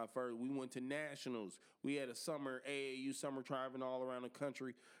was my first. We went to nationals. We had a AAU summer traveling all around the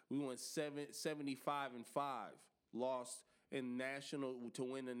country. We went 75-5. Lost in national to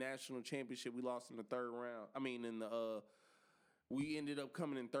win the national championship. We lost in the third round. I mean, we ended up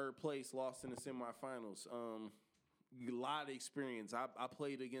coming in third place. Lost in the semifinals. A lot of experience. I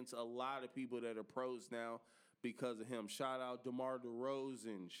played against a lot of people that are pros now because of him. Shout out DeMar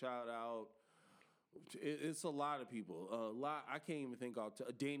DeRozan. Shout out. It's a lot of people. I can't even think of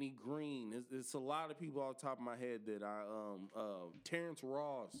Danny Green. It's a lot of people off the top of my head that Terrence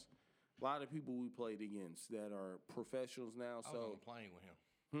Ross. A lot of people we played against that are professionals now. I was on the plane with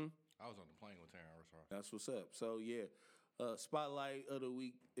him. I was on the plane with Terrence Ross. That's what's up. So yeah, spotlight of the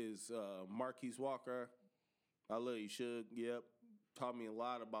week is Marquise Walker. I love you, Suge. Yep, taught me a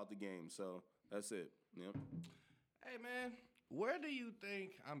lot about the game. So that's it. Yep. Hey man, where do you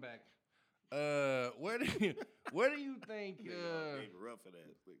think I'm back? Where do you think rough for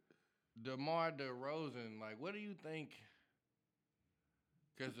that. DeMar DeRozan, like, what do you think?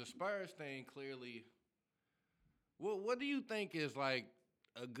 Because the Spurs thing clearly, what do you think is like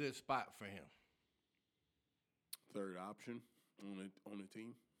a good spot for him? Third option on the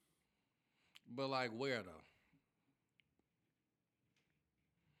team. But like where though?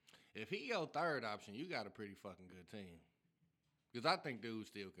 If he your third option, you got a pretty fucking good team. Because I think dude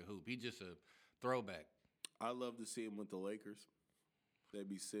still can hoop. He just a throwback. I love to see him with the Lakers. That'd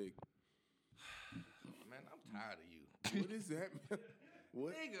be sick. Man, I'm tired of you. What is that, man?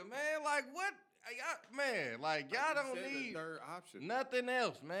 What? Nigga, man, like what? Y'all, man, like y'all don't need third option. Nothing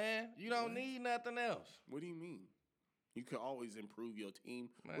else, man. You don't need nothing else. What do you mean? You can always improve your team.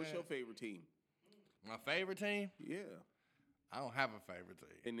 Man. What's your favorite team? My favorite team? Yeah. I don't have a favorite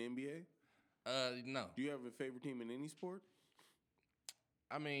team. In the NBA? No. Do you have a favorite team in any sport?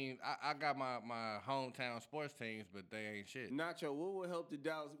 I mean, I got my hometown sports teams, but they ain't shit. Nacho, what will help the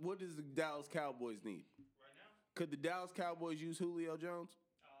Dallas? What does the Dallas Cowboys need? Right now? Could the Dallas Cowboys use Julio Jones?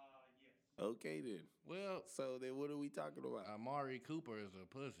 Yes. Okay, then. Well, so then what are we talking about? Amari Cooper is a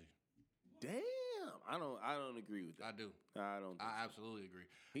pussy. Damn. I don't agree with that. I do. I don't. I absolutely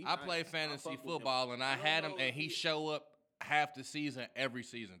agree. I play fantasy football, and I had him, and he show up half the season, every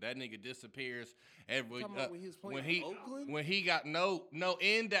season. That nigga disappears every. When he was playing in Oakland? When he got no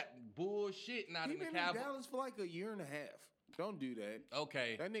end that bullshit. Not he in the been Cowboys. in Dallas for like a year and a half. Don't do that.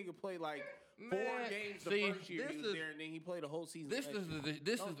 Okay. That nigga played like 4 games the first year he was there, and then he played a whole season.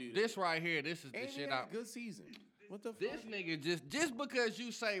 This right here. This is the shit. Good season. What the fuck? This nigga just because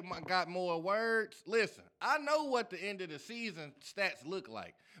you say got more words. Listen, I know what the end of the season stats look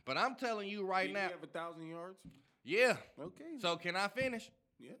like, but I'm telling you right now. You have 1,000 yards. Yeah. Okay. So can I finish?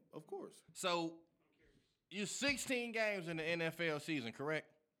 Yeah, of course. So you 16 games in the NFL season, correct?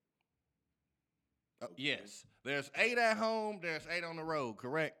 Okay. Yes. There's 8 at home. There's 8 on the road,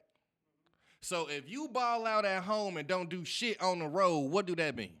 correct? So if you ball out at home and don't do shit on the road, what do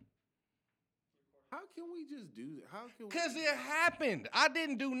that mean? How can we just do that? How can? Because it happened. I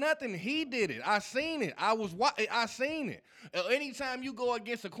didn't do nothing. He did it. I seen it. I seen it. Anytime you go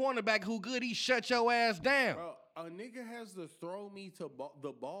against a cornerback who good, he shut your ass down. Bro, a nigga has to throw me to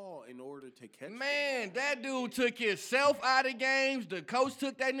the ball in order to catch. Man, that dude took himself out of games. The coach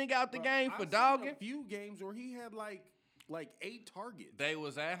took that nigga out the game for dogging. A few games where he had like 8 targets. They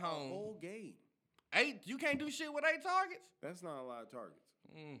was at home. The whole game. 8? You can't do shit with 8 targets? That's not a lot of targets.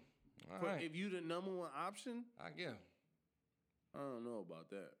 All right. If you the number one option, I guess. I don't know about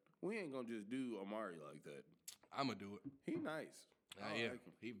that. We ain't gonna just do Amari like that. I'm gonna do it. He nice. Yeah, like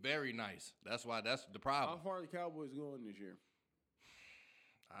him. He very nice. That's the How problem. far are the Cowboys going this year?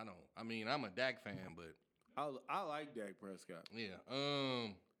 I don't. I mean, I'm a Dak fan, but I like Dak Prescott. yeah.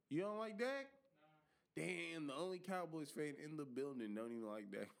 You don't like Dak? Damn, the only Cowboys fan in the building don't even like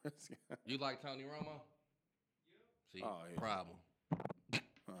Dak Prescott. You like Tony Romo? See, Oh, yeah. problem. All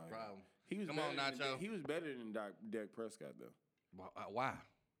right. Problem. He was Come better on, than- Nacho. He was better than Dak Prescott though. Why?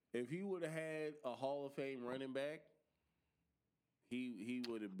 If he would have had a Hall of Fame running back, he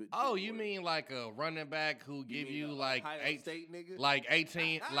would have been. Oh, you mean like a running back who give you like Ohio State nigga? like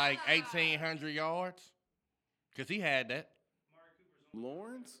 1800 yards? Cause he had that.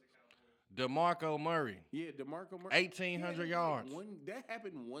 Lawrence? DeMarco Murray, Yeah, DeMarco Murray. 1800 yards. That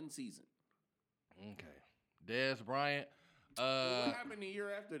happened one season. Okay. Dez Bryant. What happened the year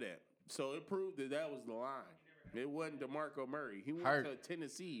after that? So it proved that was the line. It wasn't DeMarco Murray. He went Hurt. to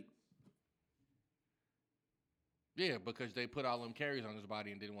Tennessee. Yeah, because they put all them carries on his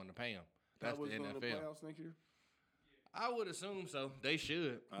body and didn't want to pay him. That's That was the going to NFL. playoffs next year? I would assume so. They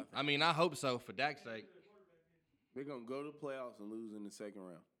should. I I mean, I hope so for Dak's sake. They're going to go to the playoffs and lose in the second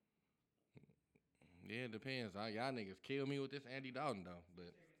round. Yeah, it depends. Y'all niggas kill me with this Andy Dalton though,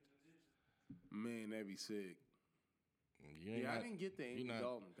 but Man, that'd be sick. you ain't Yeah, I not- didn't get the Andy not-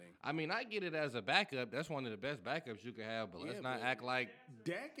 Dalton thing. I mean, I get it as a backup. That's one of the best backups you could have. But let's Yeah, not but- act like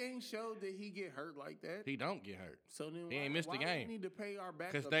Dak ain't showed that he get hurt like that. he don't get hurt So then He why, ain't missed the why game. we need to pay our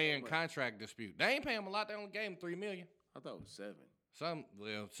backup? because they so in much? contract dispute. They ain't paying him a lot. They only gave him $3 million. I thought it was 7.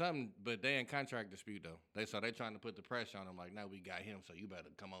 Some, but they in contract dispute though. They trying to put the pressure on him. Like, now we got him, so you better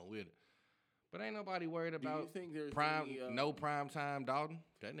come on with it. But ain't nobody worried Do you about think there's prime. any, No prime time Dalton.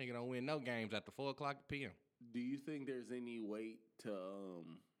 That nigga don't win no games after 4:00 p.m. Do you think there's any weight to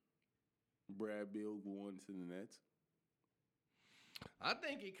Brad Bill going to the Nets? I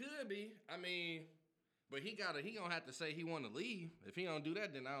think it could be. I mean, but he gonna have to say he want to leave. If he don't do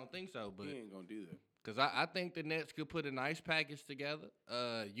that, then I don't think so. But He ain't gonna do that. because I think the Nets could put a nice package together.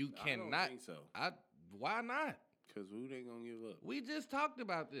 You cannot. I don't think so. Why not? Because who they gonna give up? We just talked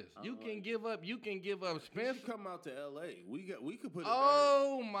about this. I You don't can like give up. You can give up He Spencer. should come out to L.A. We could put.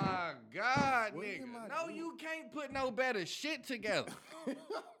 Oh my God, What nigga! am I No, doing? you can't put no better shit together,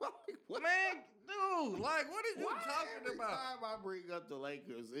 What? man. Dude, like, what are you Why talking every about? time I bring up the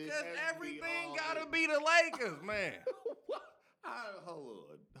Lakers, it Because has to be everything all gotta Lakers. be the Lakers, man. What?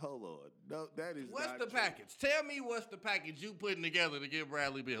 Hold on. No, that is. What's not the true. package? Tell me what's the package you putting together to give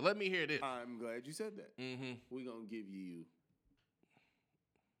Bradley Beal. Let me hear this. I'm glad you said that. Mm-hmm. We're gonna give you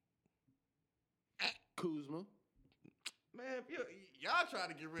Kuzma. Man, y'all trying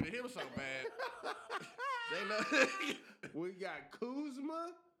to get rid of him so bad. They know. We got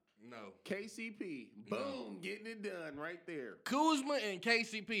Kuzma, No. KCP. No. Boom, getting it done right there. Kuzma and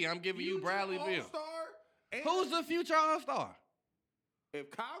KCP. I'm giving you Bradley Beal. All-star. Who's the future All-Star? If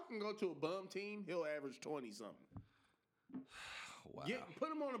Kyle can go to a bum team, he'll average 20 something. Wow.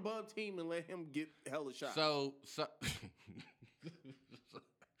 Put him on a bum team and let him get hella shots. So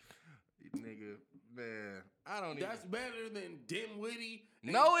nigga, man, I don't even. That's better than Dinwiddie.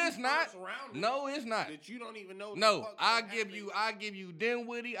 and No, two it's not. first-rounders No, it's not. That you don't even know. what the No, fuck I gonna give happen. you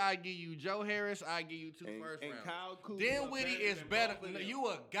Dinwiddie, I give you Joe Harris, I give you two first and rounds. Kyle Kuzma Dinwiddie is than better. both of them. You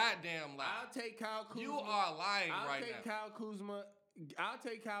a goddamn liar. I'll take Kyle Kuzma. You are lying I'll right take now. Kyle Kuzma. I'll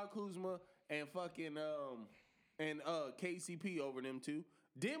take Kyle Kuzma and fucking KCP over them two.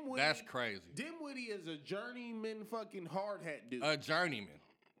 Dinwiddie. That's crazy. Dinwiddie is a journeyman fucking hard hat dude. A journeyman.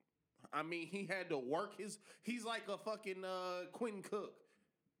 I mean, he had to work his. He's like a fucking Quentin Cook.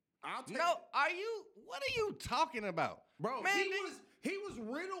 I'll take. No, are you? What are you talking about, Bro, Man, he was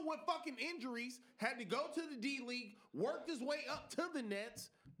riddled with fucking injuries. Had to go to the D League, worked his way up to the Nets.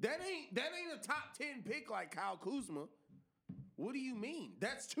 That ain't a top 10 pick like Kyle Kuzma. What do you mean?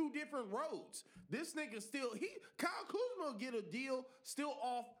 That's two different roads. This nigga Kyle Kuzma will get a deal still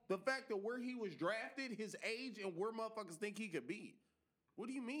off the fact that where he was drafted, his age, and where motherfuckers think he could be. What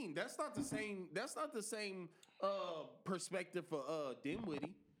do you mean? That's not the same. That's not the same perspective for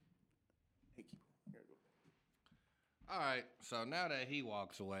Dinwiddie. Hey, here I go. All right. So now that he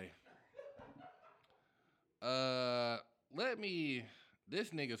walks away, this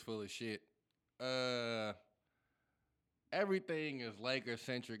nigga's full of shit. Everything is Lakers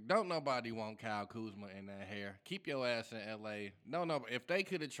centric. Don't nobody want Kyle Kuzma in that hair. Keep your ass in LA. No. If they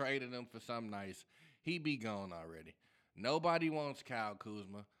could have traded him for something nice, he'd be gone already. Nobody wants Kyle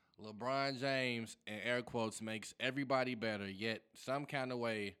Kuzma. LeBron James, in air quotes, makes everybody better, yet some kind of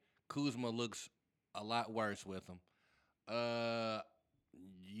way Kuzma looks a lot worse with him.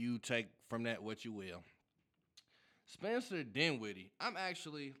 You take from that what you will. Spencer Dinwiddie.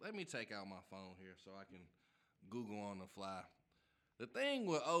 Let me take out my phone here so I can Google on the fly. The thing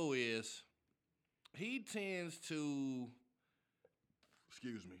with O is he tends to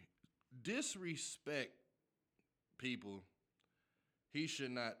excuse me, disrespect people he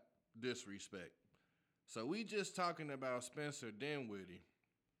should not disrespect. So we just talking about Spencer Dinwiddie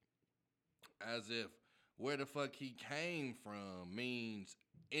as if where the fuck he came from means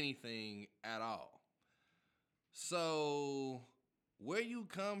anything at all. So where you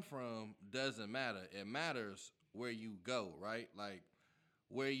come from doesn't matter. It matters where you go, right? Like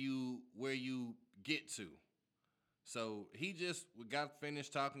where you get to. So he just got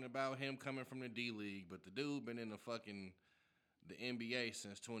finished talking about him coming from the D League, but the dude been in the NBA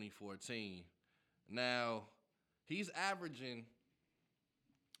since 2014. Now he's averaging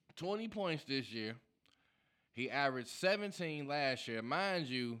 20 points this year. He averaged 17 last year, mind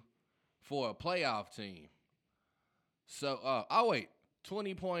you, for a playoff team. So,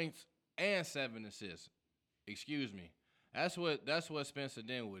 20 points and 7 assists. Excuse me. That's what Spencer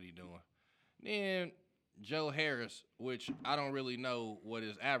Dinwiddie doing. Then Joe Harris, which I don't really know what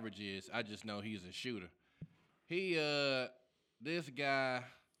his average is. I just know he's a shooter. This guy,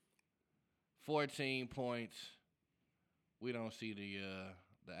 14 points. We don't see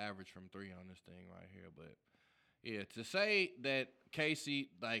the average from 3 on this thing right here, but yeah, to say that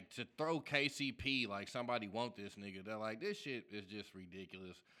to throw KCP like somebody want this nigga, they're like, this shit is just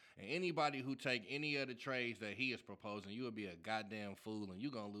ridiculous. And anybody who take any of the trades that he is proposing, you would be a goddamn fool and you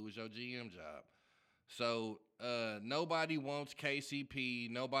gonna lose your GM job. So nobody wants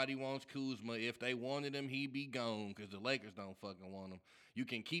KCP. Nobody wants Kuzma. If they wanted him, he'd be gone because the Lakers don't fucking want him. You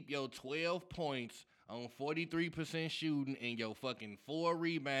can keep your 12 points on 43% shooting and your fucking 4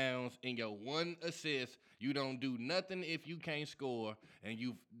 rebounds and your 1 assist. You don't do nothing if you can't score. And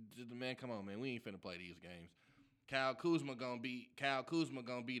man, come on, man. We ain't finna play these games. Kyle Kuzma gonna be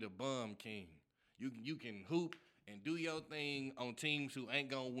the bum king. You can hoop and do your thing on teams who ain't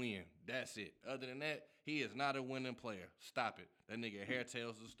gonna win. That's it. Other than that, he is not a winning player. Stop it. That nigga hair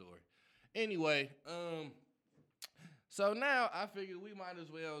tells the story. Anyway, so now I figured we might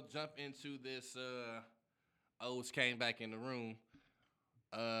as well jump into this. O's came back in the room.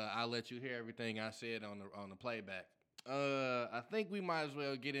 I'll let you hear everything I said on the playback. I think we might as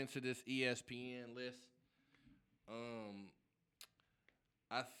well get into this ESPN list.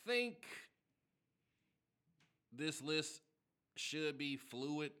 I think this list should be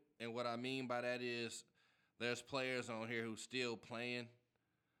fluid, and what I mean by that is there's players on here who still playing.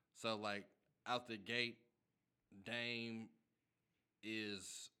 So, like, out the gate, Dame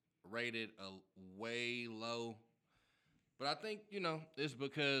is rated way low. But I think, it's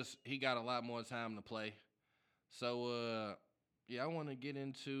because he got a lot more time to play. So, I want to get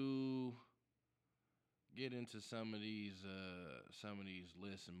into some of these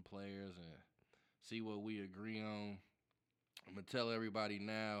lists and players and see what we agree on. I'm gonna tell everybody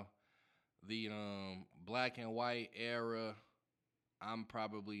now, the black and white era, I'm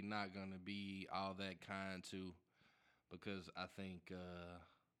probably not gonna be all that kind to, because I think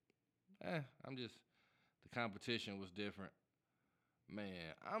the competition was different.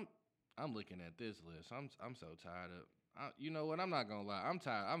 Man, I'm looking at this list. I'm so tired of. You know what? I'm not gonna lie. I'm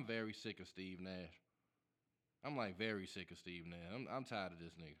tired. I'm very sick of Steve Nash. I'm like very sick of Steve Nash. I'm tired of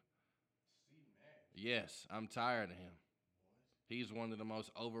this nigga. Steve Nash? Yes, I'm tired of him. What? He's one of the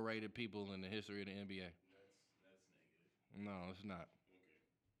most overrated people in the history of the NBA. That's negative. No, it's not. Okay.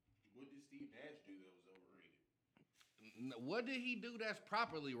 What did Steve Nash do that was overrated? What did he do that's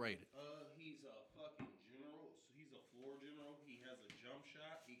properly rated? He's a fucking general. So he's a floor general. He has a jump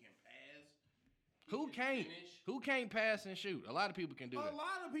shot. He can pass. Who can't? Who can't pass and shoot? A lot of people can do that. A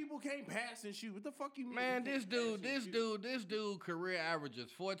lot of people can't pass and shoot. What the fuck you mean? Man, this dude career averages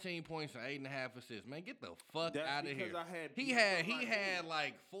 14 points and 8.5 assists. Man, get the fuck out of here. He had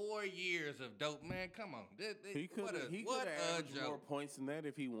like 4 years of dope. Man, come on. He could have averaged more points than that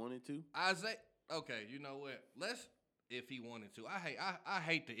if he wanted to. Isaiah, okay, you know what? If he wanted to. I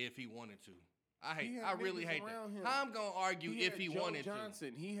hate the if he wanted to. I really hate that. How I'm gonna argue if he wanted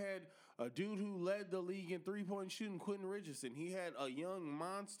Johnson. He had a dude who led the league in 3-point shooting, Quentin Richardson. He had a young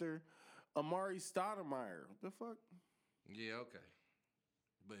monster, Amari Stoudemire. What the fuck? Yeah, okay.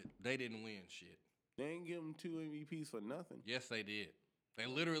 But they didn't win shit. They ain't give him 2 MVPs for nothing. Yes, they did. They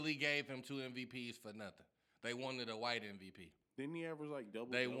literally gave him 2 MVPs for nothing. They wanted a white MVP. Didn't he average like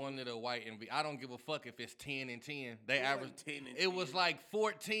double? They wanted a white MVP. I don't give a fuck if it's 10 and 10. They averaged like 10 and 10. It was like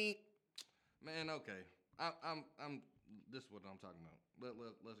 14. Man, okay. I'm this is what I'm talking about.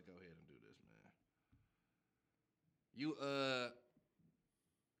 Let's go ahead and do this, man.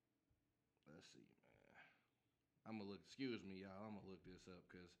 Let's see, man. I'm gonna look. Excuse me, y'all. I'm gonna look this up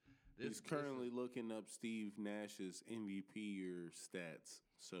because he's currently looking up Steve Nash's MVP year stats.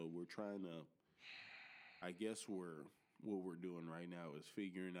 So we're trying to. I guess we're what we're doing right now is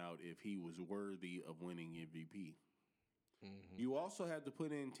figuring out if he was worthy of winning MVP. Mm-hmm. You also have to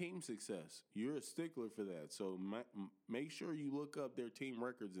put in team success. You're a stickler for that. So make sure you look up their team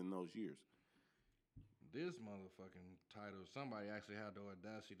records in those years. This motherfucking title, somebody actually had the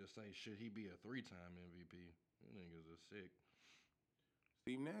audacity to say, should he be a 3-time MVP? Them niggas are sick.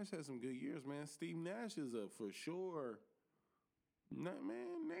 Steve Nash has some good years, man. Steve Nash is a for sure. Man,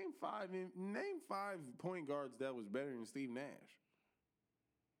 name five point guards that was better than Steve Nash.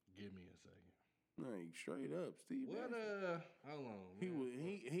 Give me a second. Like straight up, Steve What Nash. Hold on.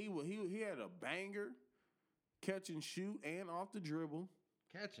 He had a banger, catch and shoot, and off the dribble.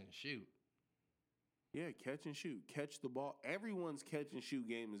 Catch and shoot. Yeah, catch and shoot. Catch the ball. Everyone's catch and shoot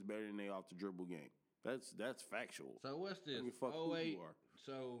game is better than they off the dribble game. That's factual. So what's this? I mean, fuck who you are.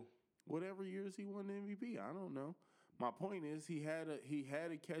 So whatever years he won the MVP, I don't know. My point is he had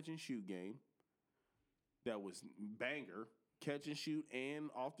a catch and shoot game that was banger, catch and shoot,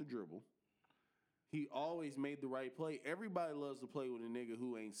 and off the dribble. He always made the right play. Everybody loves to play with a nigga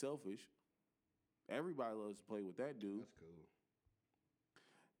who ain't selfish. Everybody loves to play with that dude. that's cool.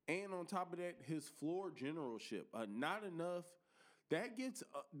 And on top of that, his floor generalship, not enough. That gets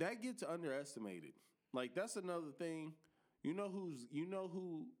underestimated. Like that's another thing. You know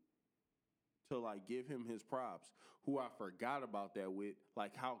who to like give him his props. Who I forgot about that with,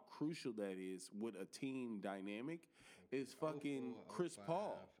 like how crucial that is with a team dynamic, is fucking 04, Chris 05,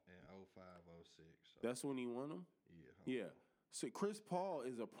 Paul. And 05, 06. So. That's when he won them? Yeah. So Chris Paul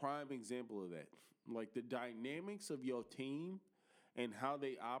is a prime example of that. Like the dynamics of your team and how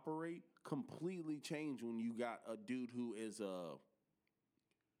they operate completely change when you got a dude who is a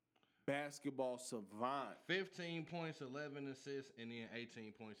basketball savant. 15 points, 11 assists, and then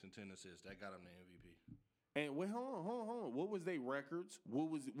 18 points and 10 assists. That got him the MVP. And wait, hold on. What was their records? What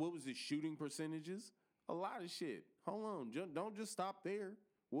was his shooting percentages? A lot of shit. Hold on. Don't just stop there.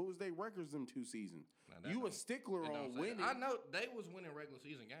 What was their records them 2 seasons? You a stickler on winning. I know they was winning regular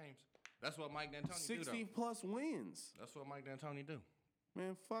season games. That's what Mike D'Antoni do. 60 plus wins. That's what Mike D'Antoni do.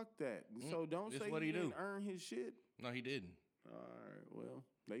 Man, fuck that. So don't say he didn't earn his shit. No, he didn't. All right, well,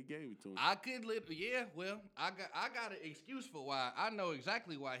 they gave it to him. I could live. Yeah, well, I got an excuse for why. I know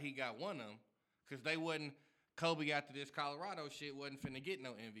exactly why he got one of them. Because they wasn't, Kobe after this Colorado shit wasn't finna get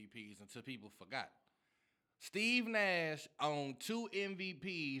no MVPs until people forgot. Steve Nash owned 2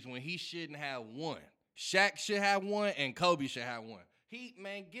 MVPs when he shouldn't have one. Shaq should have one and Kobe should have one.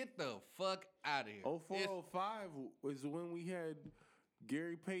 Man, get the fuck out of here. 04-05 was when we had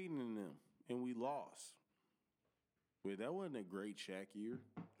Gary Payton in them, and we lost. Wait, that wasn't a great Shaq year.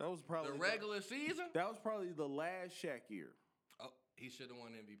 That was probably the regular season? That was probably the last Shaq year. Oh, he should have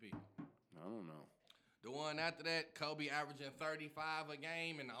won MVP. I don't know. The one after that, Kobe averaging 35 a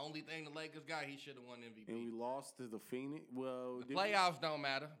game, and the only thing the Lakers got, he should have won MVP. And we lost to the Phoenix. Well, the playoffs don't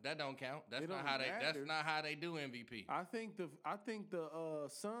matter. That don't count. That's not how matter. That's not how they do MVP. I think the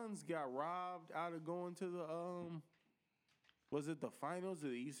Suns got robbed out of going to the was it the finals or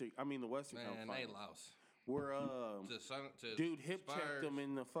the Eastern? I mean the Western Conference. Man, they lost. Where to dude hip checked them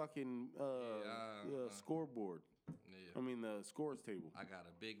in the fucking scoreboard. Yeah. I mean the scores table. I got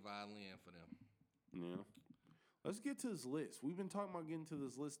a big violin for them. Yeah. Let's get to this list. We've been talking about getting to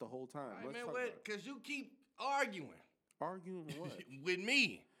this list the whole time. Right, man, what? Because you keep arguing. Arguing what? With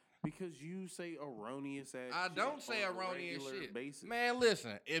me. Because you say erroneous ass I shit don't say on erroneous a regular shit. basis. Man,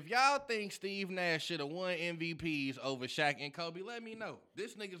 listen. If y'all think Steve Nash should have won MVPs over Shaq and Kobe, let me know.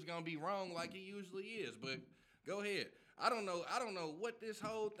 This nigga's gonna be wrong like he usually is. But go ahead. I don't know what this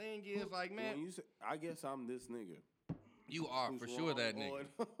whole thing is like, man. When you say, I guess I'm this nigga. You are for sure that nigga.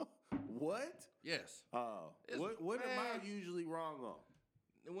 What? Yes. What am I usually wrong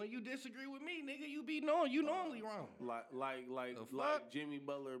on? When you disagree with me, nigga, you normally wrong. Like Jimmy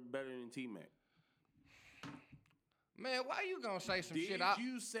Butler better than T-Mac. Man, why you gonna say some shit? Did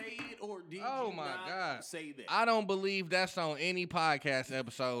you say it or did you not say that? I don't believe that's on any podcast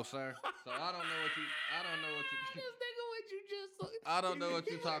episode, sir. So I don't know what you. I don't know what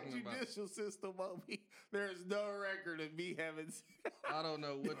you're talking about. Judicial system on me. There's no record of me having. I don't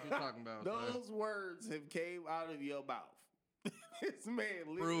know what you're talking about. Those words have came out of your mouth. This man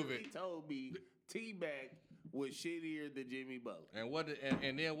literally told me T-Mac was shittier than Jimmy Butler.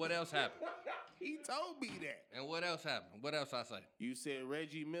 And then what else happened? He told me that. And what else happened? What else I say? You said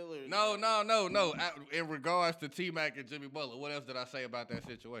Reggie Miller. No. In regards to T-Mac and Jimmy Butler, what else did I say about that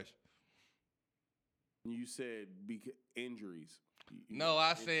situation? You said injuries.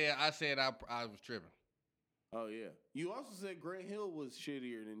 I said I was tripping. Oh yeah. You also said Grant Hill was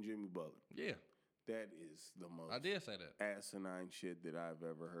shittier than Jimmy Butler. Yeah. That is the most I did say that. asinine shit that I've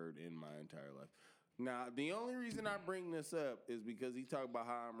ever heard in my entire life. Now, the only reason I bring this up is because he talked about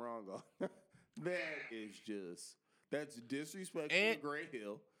how I'm wrong. That's disrespectful And- to Gray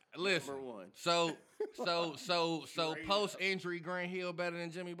Hill. Listen, Number one. so Straight post up. injury Grant Hill better than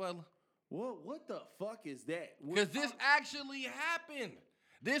Jimmy Butler? What the fuck is that? Because this actually happened.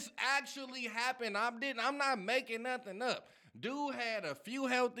 This actually happened. I'm not making nothing up. Dude had a few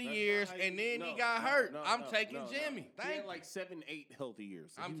healthy years and then he got hurt. I'm taking Jimmy. He Thank had you. like 7-8 healthy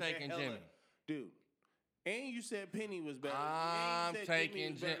years. I'm He had taking hella- Jimmy. Dude. And you said Penny was better. I'm And you said Jimmy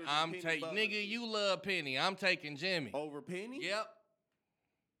taking was better Jimmy. than I'm Penny taking Butler. nigga. You love Penny. I'm taking Jimmy. Over Penny? Yep.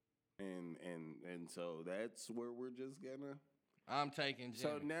 And so that's where we're just gonna. I'm taking Jimmy.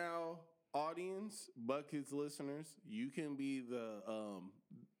 So now, audience, Buckets listeners, you can be the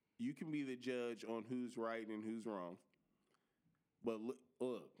judge on who's right and who's wrong. But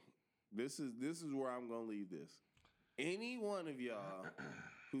look, this is where I'm gonna leave this. Any one of y'all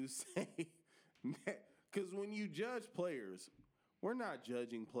who say, because when you judge players, we're not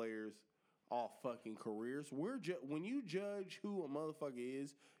judging players off fucking careers. When you judge who a motherfucker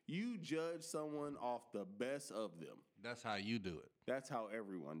is, you judge someone off the best of them. That's how you do it. That's how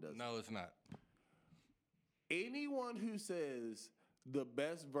everyone does it. No, it's not. Anyone who says the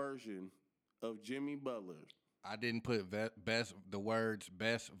best version of Jimmy Butler. I didn't put the words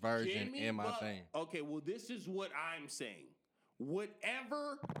best version Jimmy in my Butler. thing. Okay, well, this is what I'm saying.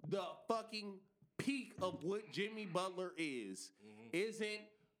 Whatever the fucking peak of what Jimmy Butler is, isn't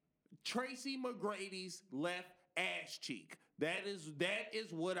Tracy McGrady's left ass cheek. That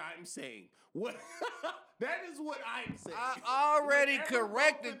is what I'm saying. What that is what I'm saying. I already Whatever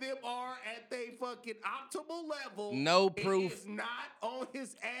corrected. both of them are at their fucking optimal level. No it proof. is not on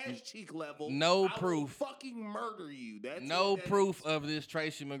his ass cheek level. No I proof. will fucking murder you. That's No what that proof is. of this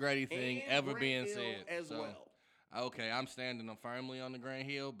Tracy McGrady thing And ever Grant being Hill said. as So, well. okay, I'm standing firmly on the Grant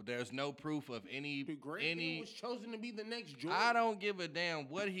Hill, but there's no proof of any. Dude, Grant Hill was chosen to be the next Jordan. I don't give a damn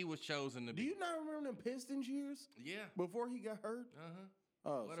what he was chosen to Do be. you not remember them Pistons years Yeah. before he got hurt? Uh-huh.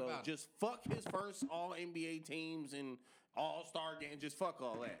 Oh, What so about just fuck his first All NBA teams and All Star game. Just fuck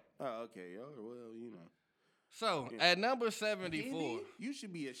all that. Oh, okay. Oh, well, you know. So Yeah. at number 74, Penny, you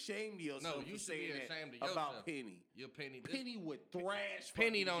should be ashamed of yourself. No, you for should be saying that ashamed of about yourself. Penny. your Penny. Penny would thrash.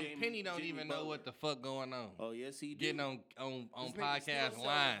 Penny fucking don't Jimmy even Butler. know what the fuck going on. Oh yes, he did. Getting on This nigga podcast still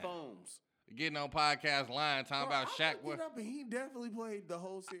line. selling phones. Getting on podcast line talking Bro, about I Shaq. looked it up and he definitely played the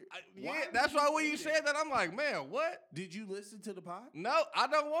whole series. Yeah, Why that's did why when say you said that, I'm like, man, what? Did you listen to the pod? No, I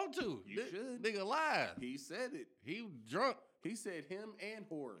don't want to. You should. Nigga lied. He said it. He drunk. He said him and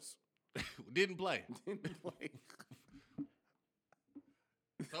Horace Didn't play. didn't play.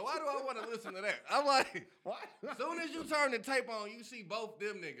 So why do I want to listen to that? I'm like, What? as soon as you turn the tape on, you see both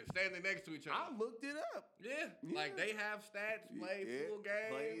them niggas standing next to each other. I looked it up. Yeah, like Yeah. they have stats, played full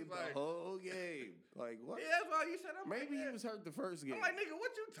games. Played Like, the whole game. Like what? yeah, that's why you said I'm Maybe like, he was hurt the first game. I'm like, nigga,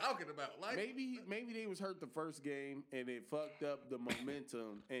 what you talking about? Like, Maybe they was hurt the first game and it fucked up the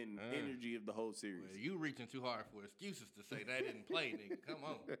momentum and energy of the whole series. well, you reaching too hard for excuses to say they didn't play, nigga. Come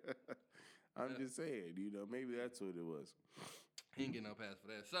on, I'm just saying, maybe that's what it was. he ain't getting no pass for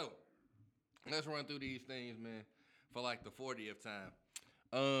that. So let's run through these things, man, for like the 40th time.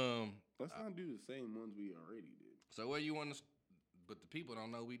 Let's not do the same ones we already did. So where you want to? But the people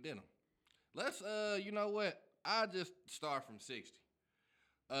don't know we did them. Let's you know what? I'll just start from 60.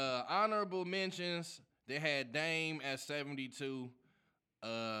 Honorable mentions. They had Dame at 72.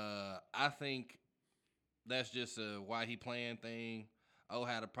 I think that's just a why he playing thing. O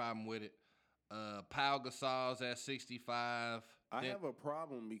had a problem with it. Pau Gasol's at 65. I Then- have a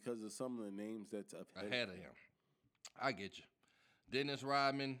problem because of some of the names that's ahead of him. I get you. Dennis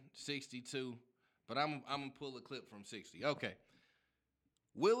Rodman, 62. But I'm gonna pull a clip from 60. Okay.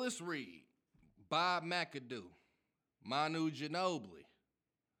 Willis Reed, Bob McAdoo, Manu Ginobili,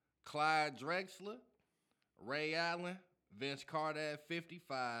 Clyde Drexler, Ray Allen, Vince Carter at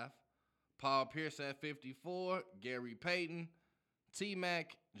 55, Paul Pierce at 54, Gary Payton,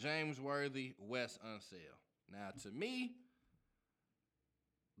 T-Mac, James Worthy, Wes Unseld. Now, to me,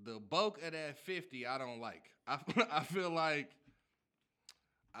 the bulk of that 50 I don't like. I feel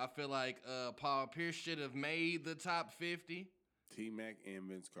like Paul Pierce should have made the top 50. T-Mac and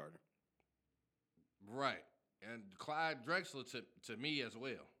Vince Carter. Right. And Clyde Drexler to me as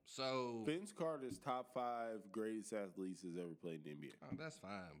well. So Vince Carter's top 5 greatest athletes has ever played in the NBA. oh, that's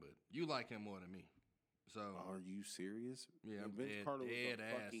fine, but you like him more than me. So Are you serious? Yeah, I'm Vince dead- Carter was dead a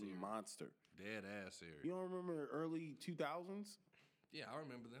ass fucking serious. monster. dead ass serious. You don't remember early 2000s? Yeah, I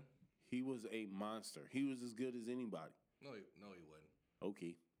remember them. He was a monster. He was as good as anybody. No, he wasn't.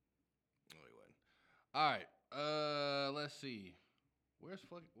 Okay. No, he wasn't. All right. Let's see. Where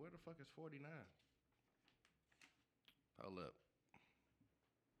the fuck is 49? Hold up.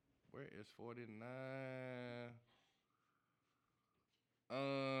 Where is 49?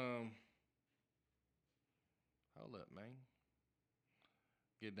 Hold up, man.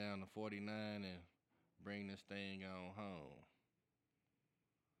 Get down to 49 and bring this thing on home.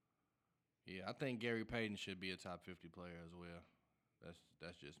 Yeah, I think Gary Payton should be a top 50 player as well.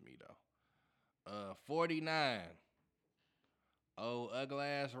 That's just me though. 49. Oh, ugly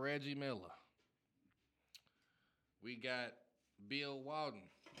ass Reggie Miller. We got Bill Walton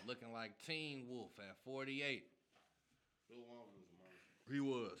looking like Teen Wolf at 48. Bill Walton was a monster. He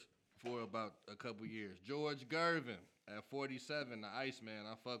was for about a couple years. George Gervin at 47, the Iceman.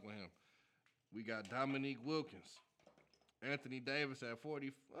 I fuck with him. We got Dominique Wilkins. Anthony Davis at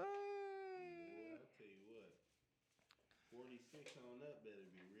 40. I'll tell you what. 46 on up better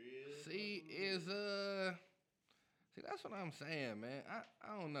be real. See, that's what I'm saying, man.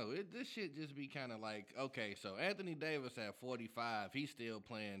 I don't know. This shit just be kind of like, okay, so Anthony Davis at 45, he's still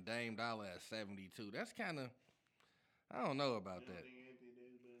playing Dame Dollar at 72. That's kind of, I don't know about that. Think Anthony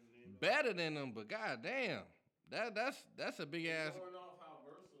Davis Better than him, but goddamn, that's a big ass. Going off how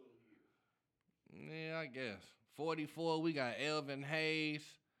versatile he is. Yeah, I guess. 44, we got Elvin Hayes.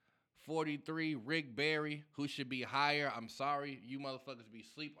 43, Rick Barry, who should be higher. I'm sorry, you motherfuckers be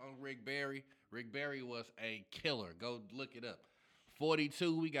sleep on Rick Barry. Rick Barry was a killer. Go look it up.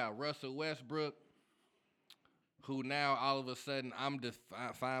 42, we got Russell Westbrook, who now all of a sudden I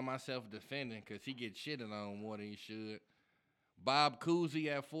find myself defending because he gets shitted on more than he should. Bob Cousy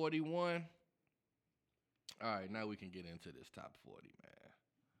at 41. All right, now we can get into this top 40, man.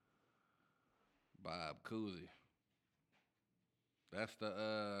 Bob Cousy. That's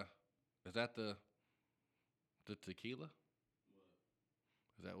the is that the tequila? What?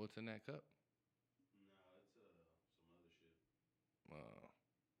 Is that what's in that cup? No, it's some other shit.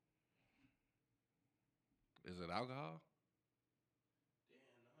 Is it alcohol? Damn,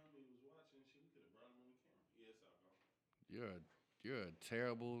 the homie was watching shit. We could have brought him on the camera. Yeah, it's alcohol. You're a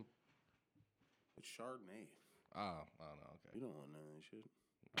terrible. It's Chardonnay. Oh, no, okay. You don't want none of that shit.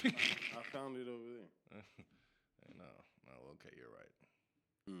 I found it over there. No, okay, you're right.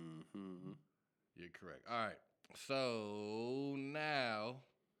 Mm-hmm. You're correct. All right. So now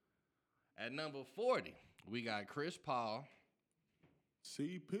at number 40, we got Chris Paul.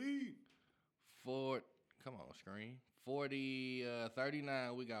 CP. Come on, screen.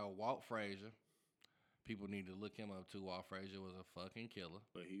 39, we got Walt Frazier. People need to look him up too. Walt Frazier was a fucking killer.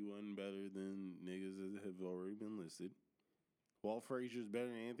 But he wasn't better than niggas that have already been listed. Walt Frazier's better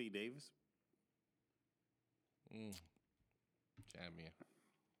than Anthony Davis. Champion.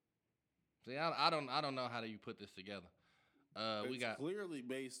 See, I don't know how do you put this together. We got clearly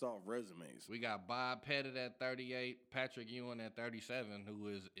based off resumes. We got Bob Pettit at 38, Patrick Ewing at 37, who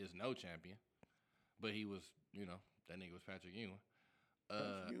is no champion, but he was, that nigga was Patrick Ewing.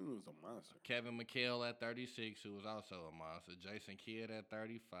 Patrick Ewing was a monster. Kevin McHale at 36, who was also a monster. Jason Kidd at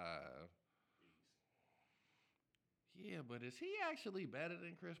 35. Yeah, but is he actually better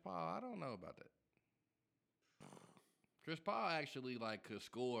than Chris Paul? I don't know about that. Chris Paul actually could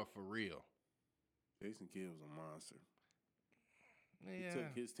score for real. Jason Kidd was a monster. Yeah. He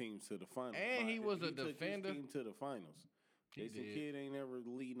took his teams to the finals. And he was a defender. Took his team to the finals. Jason Kidd ain't never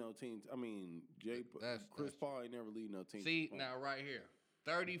lead no teams. I mean, Chris Paul ain't never lead no teams. See, now right here.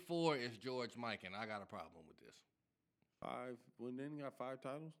 34 is George Mikan. I got a problem with this. 5. Well, then he got 5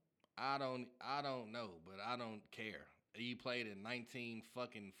 titles? I don't know, but I don't care. He played in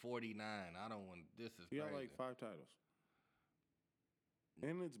 1949. I don't want. This is he crazy. got 5 titles.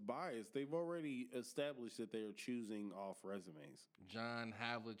 And it's biased. They've already established that they're choosing off resumes. John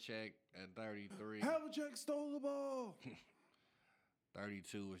Havlicek at 33. Havlicek stole the ball.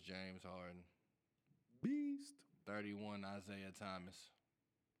 32 was James Harden. Beast. 31 Isaiah Thomas.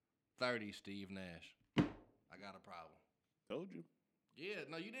 30 Steve Nash. I got a problem. Told you. Yeah,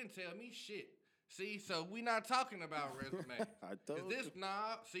 no, you didn't tell me shit. See, so we not talking about resume. I told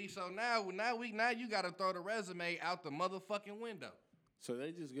you. So now you got to throw the resume out the motherfucking window. So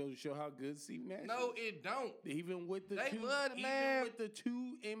they just go to show how good Steve Nash is. No, it don't. Even with the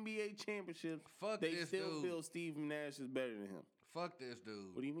two NBA championships, they still feel Steve Nash is better than him. Fuck this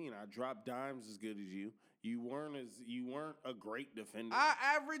dude. What do you mean? I dropped dimes as good as you. You weren't a great defender. I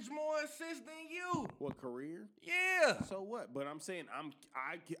average more assists than you. What, career? Yeah. So what? But I'm saying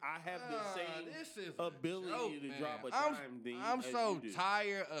I have the same ability to drop a dime than you. I'm so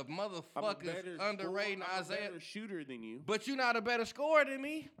tired of motherfuckers underrating Isaiah. I'm a better shooter than you. But you're not a better scorer than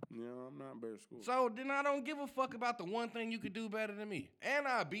me. No, I'm not better school. So then I don't give a fuck about the one thing you could do better than me. And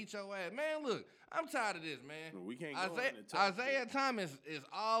I beat your ass. Man, look, I'm tired of this, man. We can't go Isaiah Thomas is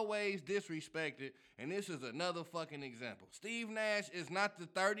always disrespected, and this is another fucking example. Steve Nash is not the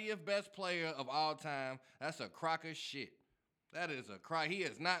 30th best player of all time. That's a crock of shit. That is a crock. He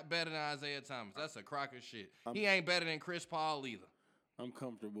is not better than Isaiah Thomas. That's a crock of shit. He ain't better than Chris Paul either. I'm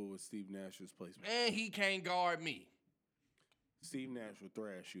comfortable with Steve Nash's placement. And he can't guard me. Steve Nash will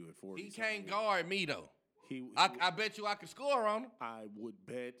thrash you at 40. He can't guard me, though. He I bet you I could score on him. I would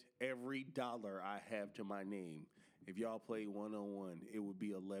bet every dollar I have to my name, if y'all play 1-on-1, it would be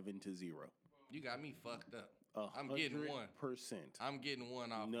 11-0. You got me fucked up. I'm getting one. 100%. I'm getting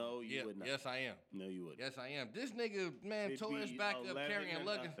one off. No, you would not. Yes, I am. No, you wouldn't. Yes, I am. This nigga, man, tore his back up carrying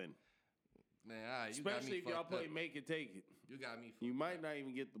luggage. Man, all right, you got me Especially if y'all fucked up. play make it, take it. You got me fucked You might up. not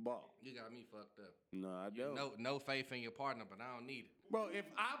even get the ball. You got me fucked up. No, I don't. No faith in your partner, but I don't need it. Bro, if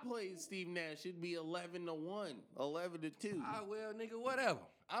I played Steve Nash, it'd be 11-1, 11-2. Well, nigga, whatever.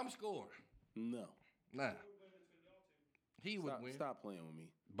 I'm scoring. No. Nah. He would win. Stop playing with me.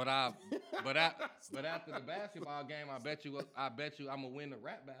 But after the basketball game, I bet you I'm gonna win the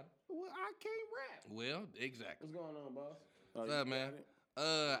rap battle. Well, I can't rap. Well, exactly. What's going on, boss? What's up, man?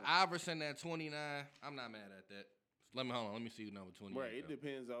 Iverson at 29. I'm not mad at that. Let me see who number 28. Right, it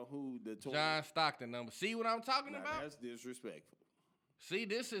depends on who the 20. John Stockton number. See what I'm talking about? That's disrespectful. See,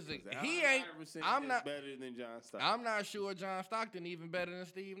 this is He ain't. I'm not better than John Stockton. I'm not sure John Stockton even better than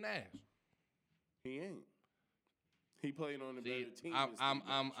Steve Nash. He ain't. He played on the better team.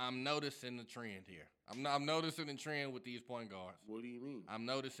 I'm noticing the trend here. I'm noticing the trend with these point guards. What do you mean? I'm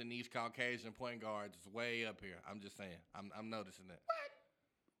noticing these Caucasian point guards is way up here. I'm just saying. I'm noticing that.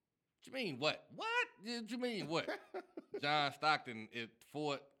 What you mean? What? What did you mean? What? John Stockton is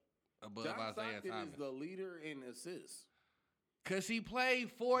fourth above John Isaiah Stockton Thomas. is the leader in assists. Cause he played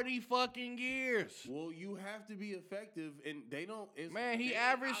 40 fucking years. Well, you have to be effective, and they don't. Man, he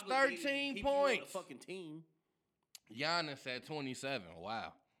averaged 13 points. The fucking team. Giannis at 27.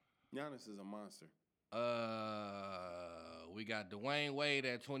 Wow. Giannis is a monster. We got Dwayne Wade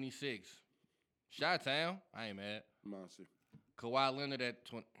at 26. Chi-Town. I ain't mad. Monster. Kawhi Leonard at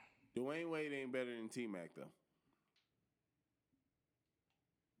 20. Dwayne Wade ain't better than T-Mac, though.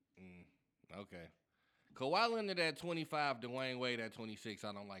 Okay. Kawhi Leonard at 25, Dwayne Wade at 26.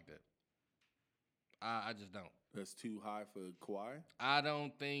 I don't like that. I just don't. That's too high for Kawhi? I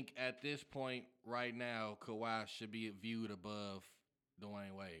don't think at this point right now Kawhi should be viewed above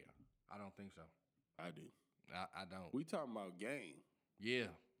Dwayne Wade. I don't think so. I do. I don't. We talking about game. Yeah.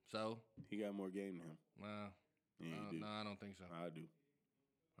 So? He got more game than him. No, I don't think so. I do.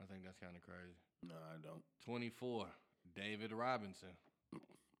 I think that's kind of crazy. No, I don't. 24, David Robinson.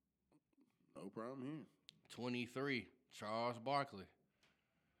 No problem here. 23, Charles Barkley.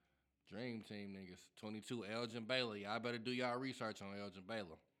 Dream team niggas. 22, Elgin Baylor. Y'all better do y'all research on Elgin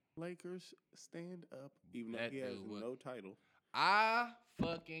Baylor. Lakers, stand up. Even though he has no title. I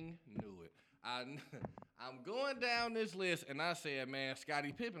fucking knew it. I'm going down this list, and I said, man,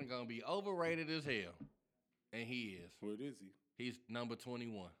 Scottie Pippen gonna be overrated as hell. And he is. What is he? He's number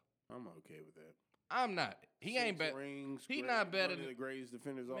 21. I'm okay with that. I'm not. He ain't better. He not better than the greatest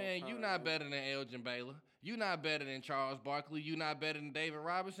defenders all man. time. You not better than Elgin Baylor. You not better than Charles Barkley. You not better than David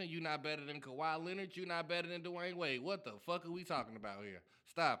Robinson. You not better than Kawhi Leonard. You not better than Dwayne Wade. What the fuck are we talking about here?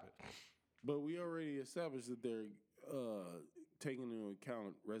 Stop it. But we already established that they're taking into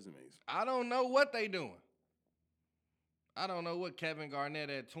account resumes. I don't know what they doing. I don't know what Kevin Garnett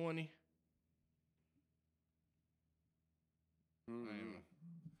at 20.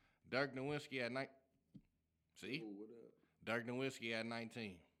 Dirk Nowitzki at 9. See? Ooh, what up? Dirk Nowitzki at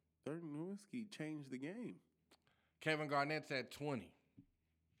 19. Dirk Nowitzki changed the game. Kevin Garnett's at 20.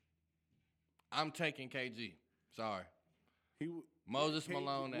 I'm taking KG. Sorry. Moses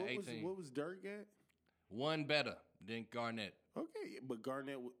Malone at 18. What was Dirk at? One better than Garnett. Okay, but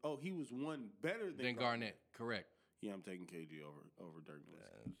Garnett. He was one better than Garnett. Correct. Yeah, I'm taking KG over Dirk Nowitzki.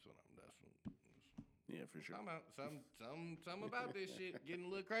 Yeah, for sure. Something about this shit getting a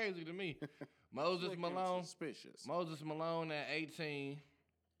little crazy to me. Moses Malone. Suspicious. Moses Malone at 18.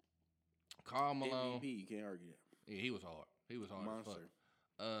 Karl Malone. MVP, you can't argue that. Yeah, he was hard. He was hard as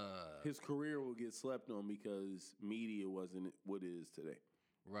fuck. His career will get slept on because media wasn't what it is today.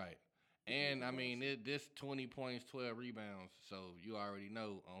 Right. And, I mean, this 20 points, 12 rebounds, so you already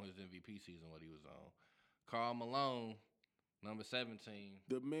know on his MVP season what he was on. Karl Malone, number 17.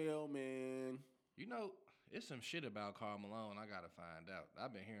 The mailman. You know, it's some shit about Karl Malone I got to find out.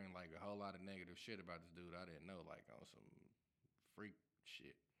 I've been hearing, like, a whole lot of negative shit about this dude I didn't know, like, on some freak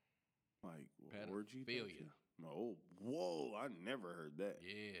shit. Like, pedophilia. Oh, whoa! I never heard that.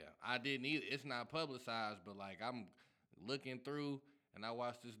 Yeah, I didn't either. It's not publicized, but like I'm looking through, and I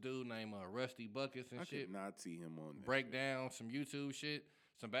watched this dude named Rusty Buckets and I shit could not see him on that. break down some YouTube shit,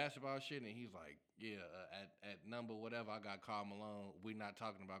 some basketball shit, and he's like, yeah, at number whatever, I got Karl Malone. We not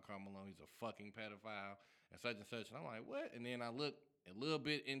talking about Karl Malone. He's a fucking pedophile and such and such. And I'm like, what? And then I look a little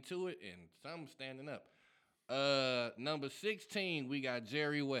bit into it, and something's standing up. Number 16, we got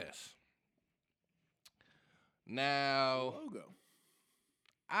Jerry West. Now, Logo.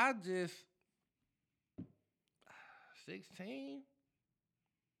 I just 16.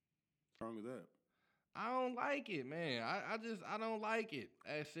 Wrong with that? I don't like it, man. I don't like it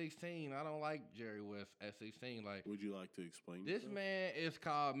at 16. I don't like Jerry West at 16. Like Would you like to explain this yourself? man is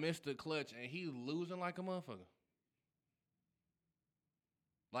called Mr. Clutch, and he's losing like a motherfucker.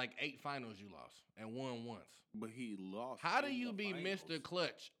 Like 8 finals you lost and won once. But he lost. How do in you the be finals. Mr.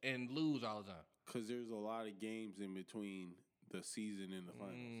 Clutch and lose all the time? Because there's a lot of games in between the season and the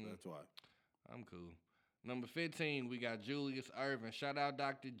finals. That's why. I'm cool. Number 15, we got Julius Erving. Shout out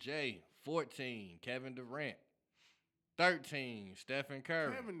Dr. J. 14, Kevin Durant. 13, Stephen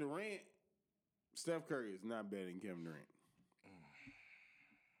Curry. Kevin Durant, Steph Curry is not better than Kevin Durant.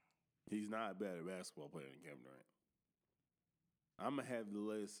 He's not a better basketball player than Kevin Durant. I'm gonna have the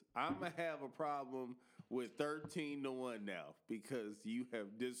list. I'm gonna have a problem with 13-1 now because you have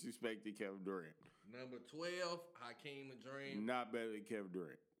disrespected Kevin Durant. Number 12, Hakeem Dream. Not better than Kevin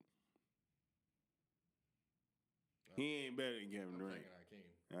Durant. He ain't better than Kevin I'm Durant. taking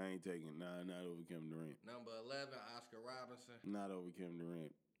Hakeem. I ain't taking not over Kevin Durant. Number 11, Oscar Robinson. Not over Kevin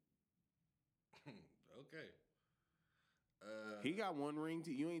Durant. Okay. He got one ring.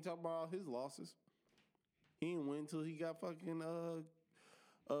 You ain't talking about all his losses. He didn't win until he got fucking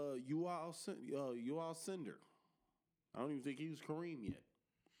Ual Cinder. I don't even think he was Kareem yet.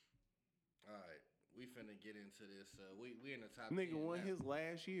 All right, we finna get into this. We in the top. Nigga 10 won now, his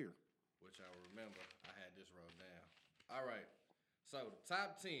last year. which I remember. I had this wrote down. All right, so the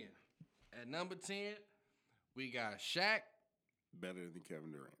top 10. At number 10, we got Shaq. Better than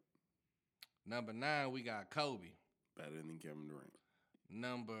Kevin Durant. Number 9, we got Kobe. Better than Kevin Durant.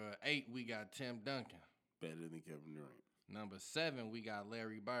 Number 8, we got Tim Duncan. Better than Kevin Durant. Number 7, we got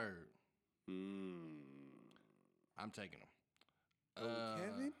Larry Bird. Mm. I'm taking him. Oh,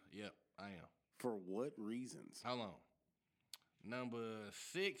 Kevin? Yep, I am. For what reasons? Hold on. Number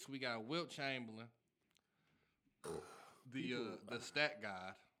 6, we got Wilt Chamberlain. The stat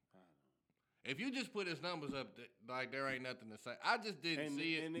god. If you just put his numbers up, like there ain't nothing to say. I just didn't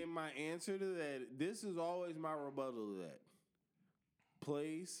see it. And then my answer to that, this is always my rebuttal to that.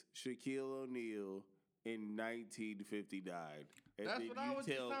 Place Shaquille O'Neal in 1950 died. And That's then what I you was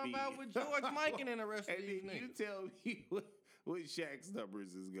just tell talking me- about with George Mikan and the rest of And these then you niggas. tell me what Shaq's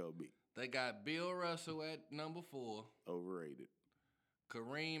numbers is going to be. They got Bill Russell at number 4, Overrated.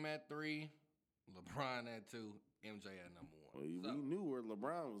 Kareem at 3, LeBron at 2, MJ at number 1. Well, we knew where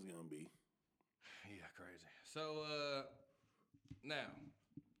LeBron was going to be. Yeah, crazy. So,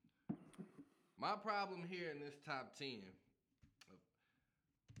 now, my problem here in this top 10,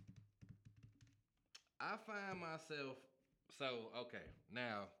 I find myself, okay,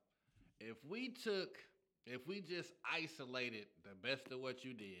 now, if we just isolated the best of what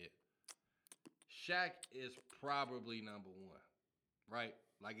you did, Shaq is probably number 1, right?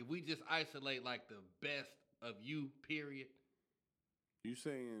 Like, if we just isolate, like, the best of you, period. You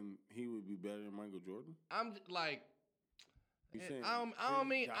saying he would be better than Michael Jordan? I'm just, like, You saying I don't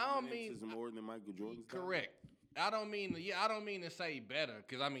mean dominance is more than Michael Jordan's? correct. I don't mean to say better,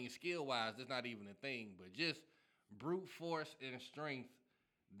 because I mean skill wise, that's not even a thing. But just brute force and strength,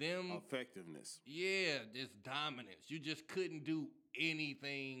 Effectiveness. yeah, just dominance. You just couldn't do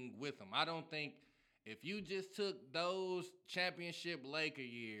anything with them. I don't think if you just took those championship Laker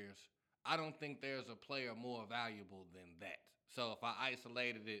years, I don't think there's a player more valuable than that. So if I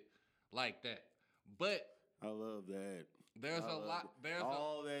isolated it like that, but I love that. there's a lot.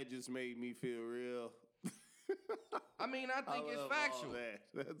 All that just made me feel real. I mean, I think it's love factual. all that.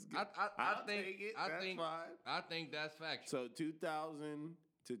 That's good. I think take it. I That's think fine. I think that's factual. So 2000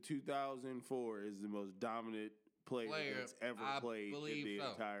 to 2004 is the most dominant player that's ever I played in believe the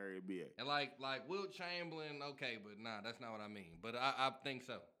so. entire NBA. And like Wilt Chamberlain, okay, but nah, that's not what I mean. But I think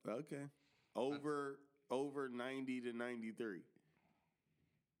so. Okay. Over 90 to 93.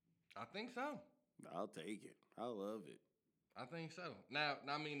 I think so. I'll take it. I love it. I think so. Now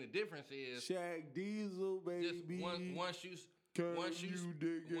I mean, the difference is Shaq Diesel, just baby. once you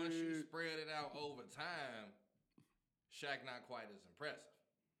dig it? spread it out over time, Shaq not quite as impressive.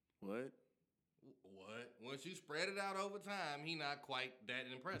 What? What? Once you spread it out over time, he not quite that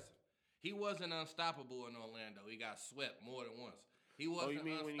impressive. He wasn't unstoppable in Orlando. He got swept more than once. He Oh, wasn't you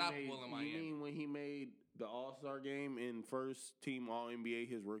mean unstoppable in Miami. You mean when he made the All-Star game in first team All-NBA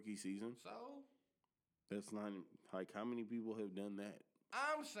his rookie season? So That's not like how many people have done that?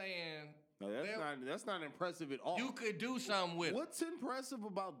 I'm saying No, that's not impressive at all. you could do something with him. What's impressive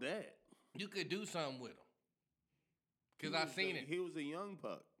about that? You could do something with him. Because I seen it. He was a young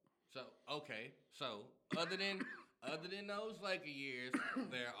puck. So okay. So other than those Laker years,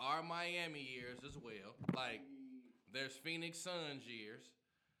 there are Miami years as well. Like there's Phoenix Suns years.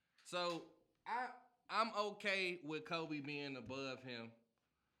 So I'm okay with Kobe being above him.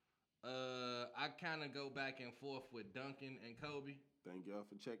 I kind of go back and forth with Duncan and Kobe. Thank y'all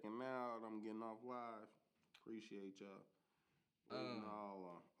for checking out. I'm getting off live. Appreciate y'all.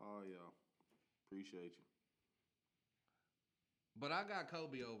 All y'all. Appreciate you. But I got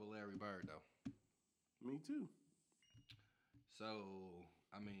Kobe over Larry Bird though. Me too. So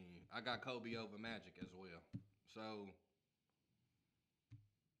I mean, I got Kobe over Magic as well. So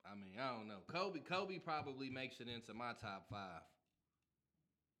I mean, I don't know. Kobe probably makes it into my top 5.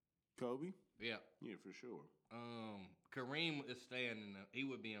 Kobe? Yeah. Yeah, for sure. Kareem is staying he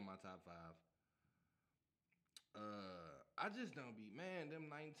would be in my top 5. I just don't be, man, them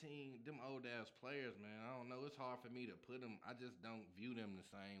old ass players, man. I don't know. It's hard for me to put them. I just don't view them the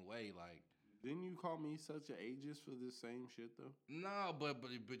same way. Like, didn't you call me such an ageist for this same shit though? No, but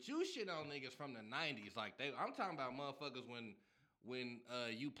you shit on niggas from the 90s. Like I'm talking about motherfuckers when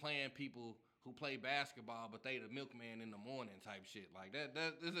you playing people who play basketball, but they the milkman in the morning type shit. Like that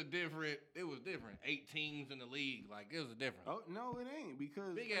is a different. It was different. 8 teams in the league. Like it was a difference. Oh no, it ain't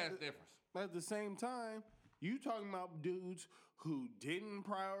because big ass difference. At the same time, you talking about dudes who didn't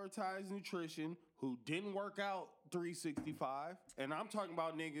prioritize nutrition, who didn't work out 365, and I'm talking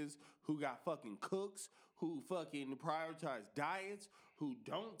about niggas who got fucking cooks, who fucking prioritize diets, who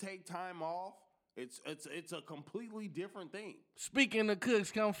don't take time off. It's a completely different thing. Speaking of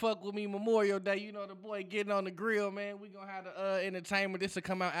cooks, come fuck with me Memorial Day. You know the boy getting on the grill, man. We gonna have the entertainment. This will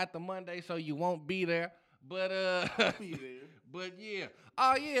come out after Monday, so you won't be there. But I'll be there. But yeah.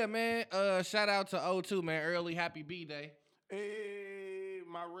 Oh yeah, man. Shout out to O2, man. Early happy B-Day. Hey,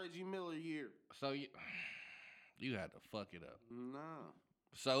 my Reggie Miller year. So you had to fuck it up. Nah.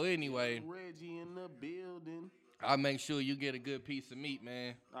 So anyway, Reggie in the building. I'll make sure you get a good piece of meat,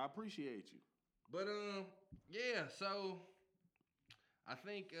 man. I appreciate you. But yeah, so I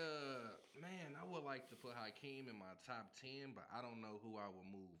think man, I would like to put Hakeem in my top 10, but I don't know who I will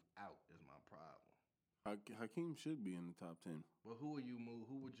move out is my problem. Hakeem should be in the top 10. But who would you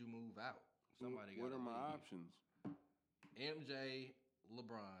move out? Somebody got. What are my options? MJ,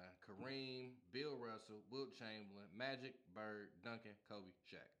 LeBron, Kareem, Bill Russell, Wilt Chamberlain, Magic, Bird, Duncan, Kobe,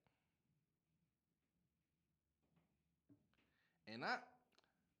 Shaq. And I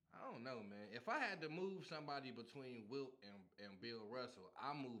don't know, man. If I had to move somebody between Wilt and Bill Russell,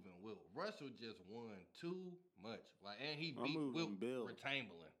 I'm moving Wilt. Russell just won too much. Like, and he beat Wilt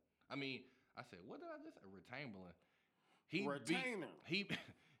Chamberlain. I mean, I said, what did I just say? Chamberlain.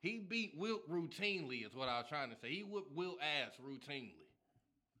 He beat Wilt routinely is what I was trying to say. He whipped Wilt ass routinely.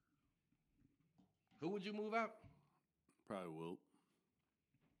 Who would you move out? Probably Wilt.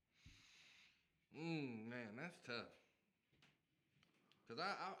 Man, that's tough. Because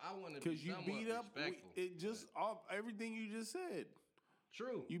I want to be somewhat you beat up respectful. Everything you just said.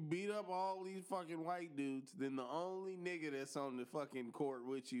 True. You beat up all these fucking white dudes. Then the only nigga that's on the fucking court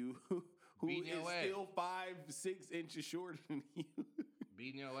with you who is still 5-6 inches shorter than you.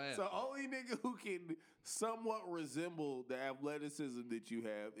 Beating your ass. So only nigga who can somewhat resemble the athleticism that you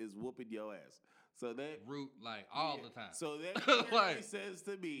have is whooping your ass. So that all the time. So that clearly says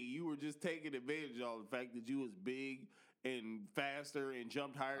to me you were just taking advantage of the fact that you was big and faster and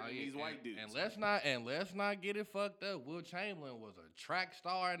jumped higher than these white dudes. And let's not get it fucked up. Wilt Chamberlain was a track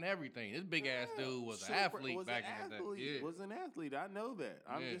star and everything. This big ass dude was an athlete back in the day. Yeah. Was an athlete. I know that.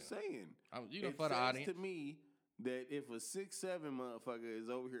 I'm just saying. You for the audience. To me that if a 6'7" motherfucker is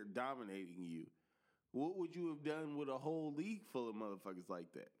over here dominating you, what would you have done with a whole league full of motherfuckers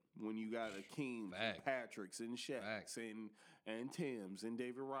like that? When you got Akeems and Patricks and Shaqs and Tims and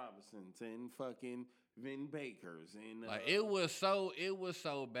David Robinsons and fucking Vin Bakers and it was so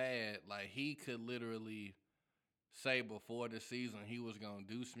bad. Like he could literally say before the season he was gonna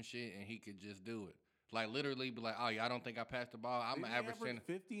do some shit and he could just do it. Like literally be like, oh yeah, I don't think I passed the ball. I'm averaging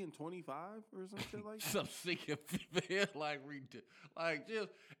 50 and 25 or some shit like that. Some sick of like just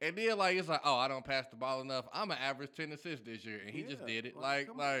and then like it's like, oh, I don't pass the ball enough. I'm an average 10 assists this year, and he just did it.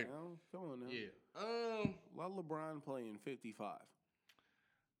 Come on now. Yeah. Let LeBron playing 55.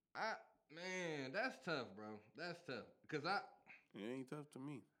 Man, that's tough, bro. That's tough. Cause it ain't tough to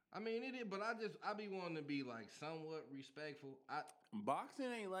me. I mean, it is, but I be wanting to be like somewhat respectful. Boxing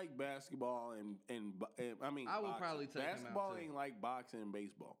ain't like basketball and I mean, I would boxing. probably take him out, basketball too. ain't like boxing and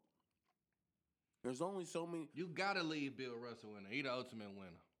baseball. There's only so many. You gotta leave Bill Russell in there. He the ultimate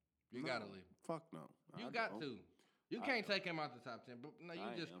winner. You No, gotta leave. Fuck no. You I got don't. to. You I can't don't. take him out the top 10. But no, you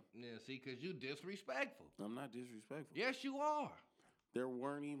I just am. see, because you disrespectful. I'm not disrespectful. Yes, you are, There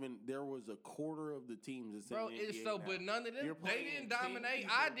was a quarter of the teams that's bro. in the It's NBA so, now. but none of them You're they playing didn't 10 dominate.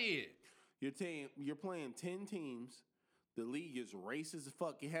 people. I did. You're playing 10 teams. The league is racist as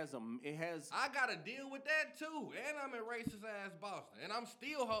fuck. It has I gotta deal with that too, and I'm in racist ass Boston, and I'm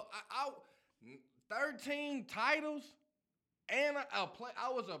still 13 titles, and I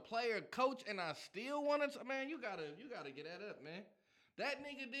was a player coach, and I still wanted to. Man, you gotta get that up, man. That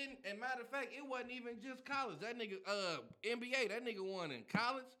nigga didn't. And matter of fact, it wasn't even just college. That nigga, NBA. That nigga won in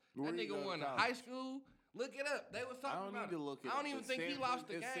college. Where That you nigga go to won in college? high school. Look it up. They was I talking don't about need to look it I up. don't even It's think he lost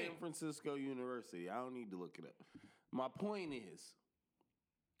the it's game. San Francisco University. I don't need to look it up. My point is,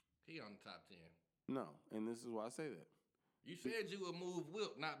 He on the top 10. no, and this is why I say that. You said you would move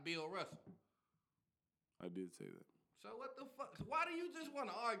Wilt, not Bill Russell. I did say that. So what the fuck? Why do you just want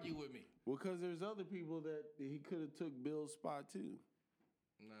to argue with me? Well, because there's other people that he could have took Bill's spot too.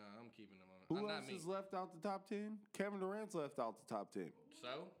 Nah, I'm keeping him on. Who not else me. is left out the top 10? Kevin Durant's left out the top 10.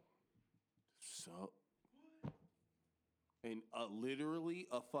 So And literally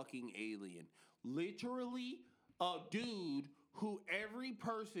a fucking alien. Literally a dude who every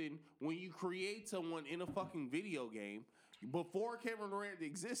person, when you create someone in a fucking video game, before Kevin Durant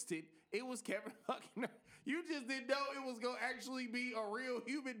existed, it was Kevin fucking Durant. You just didn't know it was going to actually be a real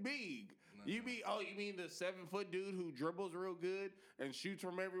human being. No. You mean the 7-foot dude who dribbles real good and shoots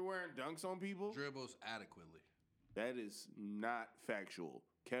from everywhere and dunks on people? dribbles adequately. That is not factual.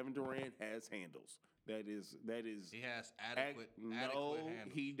 Kevin Durant has handles. That is. He has adequate No, handles.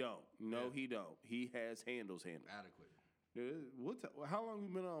 he don't. No, Yeah. he don't. He has handles. Adequate. How long you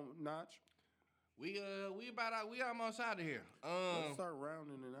been on Notch? We almost out of here. Let's start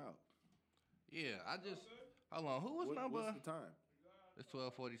rounding it out. Yeah, hold on. Who was number? What's the time? It's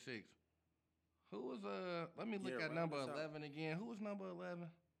 12:46. Who was Let me look Yeah, at round number this out. 11 again. Who was number 11?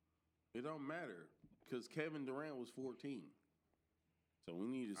 It don't matter because Kevin Durant was 14. So we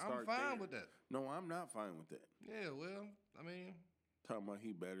need to start. I'm fine there. with that. No, I'm not fine with that. Yeah, well, I mean, Talking about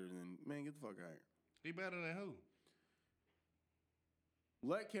he better than man. Get the fuck out of here. he better than who?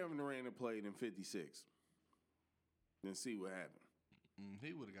 Let Kevin Durant have played in 56. Then see what happened.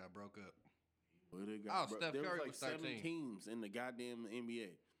 He would have got broke up. Steph there Curry was like was 13. 7 teams in the goddamn NBA.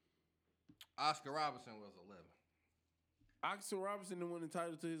 Oscar Robertson was 11. Oscar Robertson didn't win the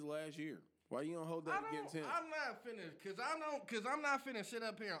title to his last year. Why you don't hold that against him? I'm not finna, cause I'm not finna sit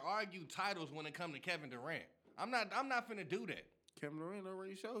up here and argue titles when it come to Kevin Durant. I'm not finna do that. Kevin Durant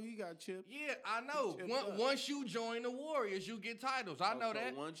already showed he got chipped. Yeah, I know. Chipped up. Once you join the Warriors, you get titles. I know So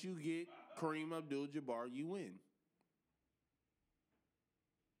that. once you get Kareem Abdul-Jabbar, you win.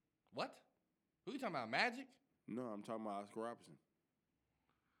 What? Who you talking about? Magic? No, I'm talking about Oscar Robertson.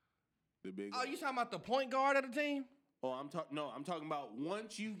 The big. Oh, you talking about the point guard of the team? Oh, I'm talking about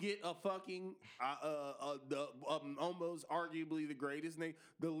once you get a fucking almost arguably the greatest name,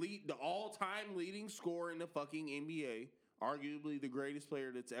 the all-time leading scorer in the fucking NBA, arguably the greatest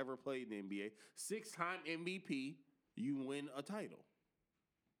player that's ever played in the NBA, 6-time MVP, you win a title.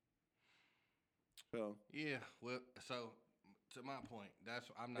 So Yeah. Well, so to my point,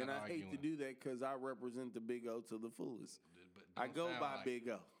 I'm not and I arguing. hate to do that because I represent the Big O to the fullest. But I don't go sound by like- Big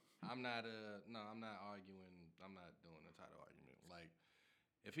O. I'm not I'm not arguing. I'm not doing a title argument. Like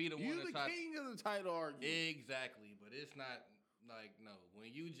if he'd have won You the the title, king of the title argument. exactly. But it's not like no.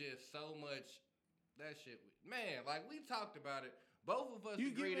 When you just so much that shit, man. Like we talked about it. Both of us You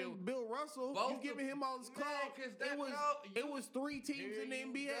agreed. giving Bill Russell, you giving him all his Man, clout. 'cause that- It was 3 teams Here in the you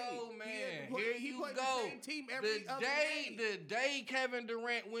NBA. go, He man. had to play- Here he you played go. the same team every other day. The day Kevin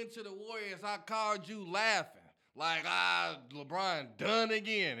Durant went to the Warriors, I called you laughing. Like, LeBron done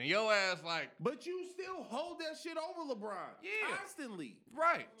again. And your ass like, But you still hold that shit over LeBron. Yeah. Constantly.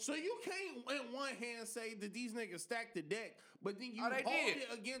 right. So you can't in one hand say that these niggas stacked the deck, but then you Oh, they hold did.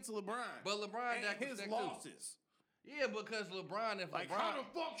 it against LeBron. But LeBron and deck was his stacked too. losses. Yeah, because LeBron, if Like LeBron, how the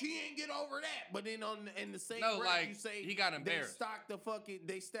fuck he ain't get over that? But then in the same No, breath like, you say he got embarrassed.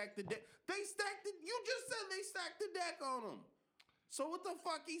 they stacked the deck. You just said they stacked the deck on him. So what the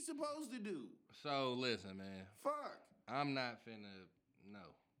fuck he supposed to do? So listen, man, Fuck. I'm not finna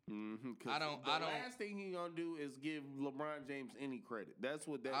no. Mm-hmm, I don't- The last thing he gonna do is give LeBron James any credit. That's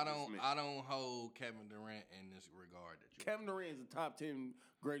what that I just don't meant. I don't hold Kevin Durant in this regard that you. Kevin Durant is the top 10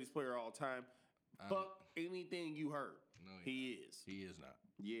 greatest player of all time. Fuck anything you heard. No, he is. He is not.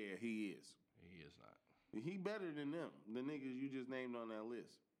 Yeah, he is. He is not. He better than them, the niggas you just named on that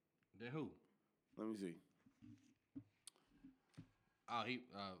list. Then who? Let me see. Oh,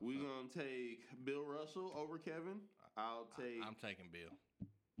 We gonna take Bill Russell over Kevin. I'm taking Bill.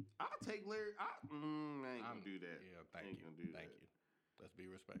 I'll take Larry. I ain't gonna do that. Yeah, thank you. Let's be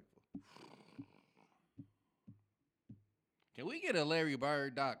respectful. Can we get a Larry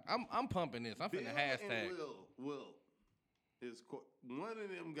Bird, Doc? I'm pumping this. I'm finna hashtag. And Will is one of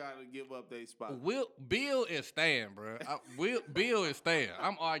them got to give up their spot. Bill is staying, bro. Bill is staying.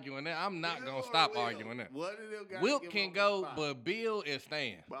 I'm arguing that. I'm not gonna stop arguing that. One of them got Wilt can go, but Bill is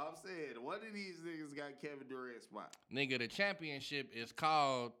staying. But I'm saying one of these niggas got Kevin Durant's spot. Nigga, the championship is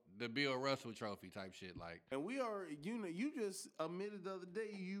called the Bill Russell Trophy type shit, like. And we are, you just admitted the other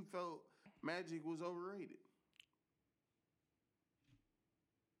day you felt Magic was overrated.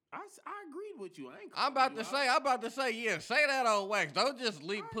 I agreed with you. I'm about to say, yeah. Say that on wax. Don't just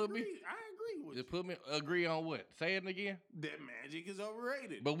put me. I agree with you. Just agree on what? Say it again. That Magic is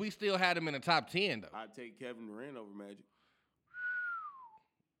overrated. But we still had him in the top 10 though. I'd take Kevin Durant over Magic.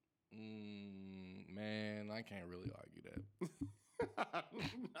 Man, I can't really argue that.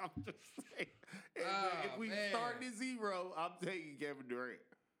 I'm just saying. If we start at 0, I'm taking Kevin Durant.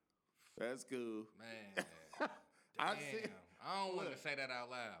 That's cool. Man. I don't want to say that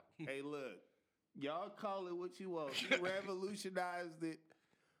out loud. Hey, look. Y'all call it what you want. You revolutionized it.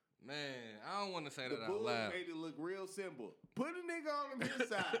 Man, I don't want to say that out Bulls loud. made it look real simple. Put a nigga on his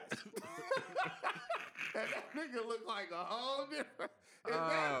size. And that nigga look like a whole different. Is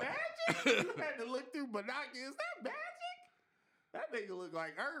that Magic? You had to look through binoculars. Is that Magic? That nigga look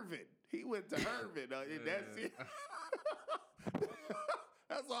like Irvin. He went to Irvin. And that's it.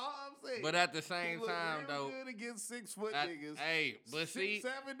 That's all I'm saying. But at the same time, though, good against 6 foot niggas. Hey, but 6'7" see,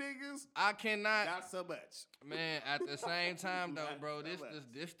 niggas. I cannot. Not so much. Man, at the same time, though, bro, this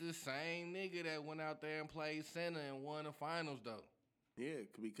the same nigga that went out there and played center and won the finals, though. Yeah,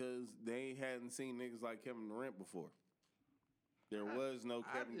 because they hadn't seen niggas like Kevin Durant before. There was no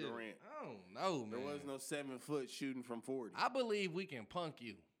Kevin Durant. I don't know, man. There was no 7 foot shooting from 40. I believe we can punk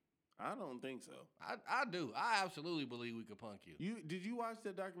you. I don't think so. I do. I absolutely believe we could punk you. Did you watch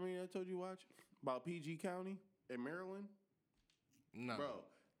that documentary I told you to watch about PG County in Maryland? No. Bro,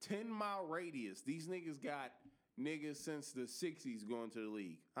 10-mile radius. These niggas got niggas since the 60s going to the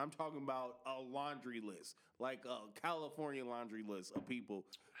league. I'm talking about a laundry list, like a California laundry list of people.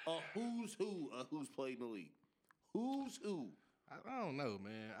 A who's who of who's played in the league. Who's who? I don't know,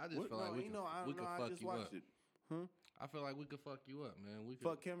 man. I just feel like we could fuck you up. Huh? I feel like we could fuck you up, man. We could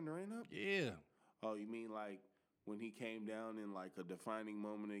fuck Kevin Durant up? Yeah. Oh, you mean like when he came down in like a defining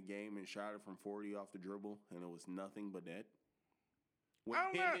moment in the game and shot it from 40 off the dribble and it was nothing but that? When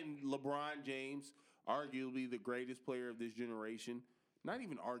him and LeBron James, arguably the greatest player of this generation, not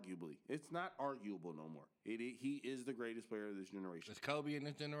even arguably. It's not arguable no more. He is the greatest player of this generation. Is Kobe in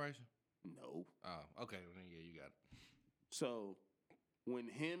this generation? No. Oh, okay. Well, then, yeah, you got it. So when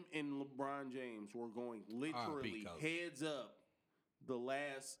him and LeBron James were going literally heads up the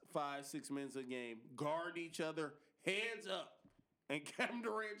last 5-6 minutes of the game, guard each other, heads up, and Kevin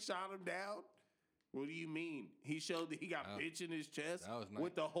Durant shot him down? What do you mean? He showed that he got bitch in his chest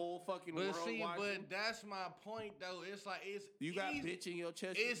with the whole fucking world watching. But that's my point, though. It's like you got bitch in your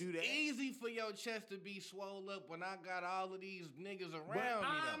chest to do that? It's easy for your chest to be swole up when I got all of these niggas around but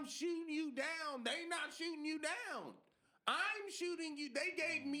me. I'm shooting you down. They not shooting you down. I'm shooting you. They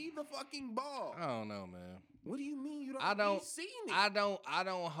gave me the fucking ball. I don't know, man. What do you mean you don't seen it? I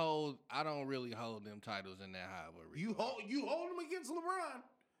don't really hold them titles in that high of a regard. You hold them against LeBron.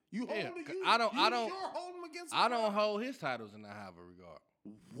 You hold them against LeBron. I don't hold his titles in that high of a regard.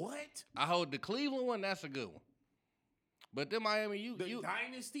 What? I hold the Cleveland one, that's a good one. But then Miami,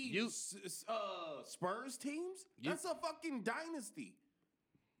 dynasty Spurs teams? That's a fucking dynasty.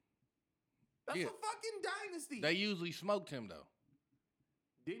 That's a fucking dynasty. They usually smoked him though.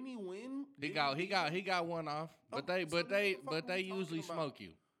 Didn't he win? He got one off. But they usually smoke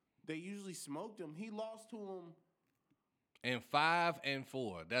you. They usually smoked him. He lost to him in 5 and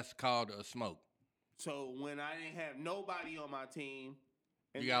 4. That's called a smoke. So when I didn't have nobody on my team,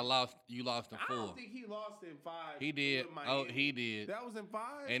 you lost in 4. I don't think he lost in 5. He did. Oh, he did. That was in 5?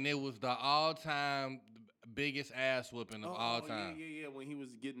 And it was the all-time biggest ass whooping of all time. Yeah. When he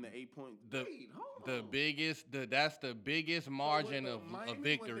was getting the 8 point. That's the biggest margin of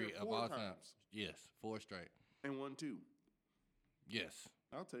victory of all time. Yes, 4 straight. And 1-2. Yes.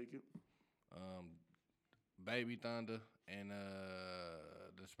 I'll take it. Baby Thunder and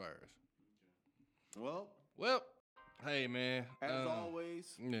the Spurs. Well, hey man. As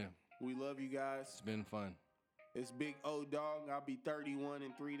always, yeah, we love you guys. It's been fun. It's Big O Dog. I'll be 31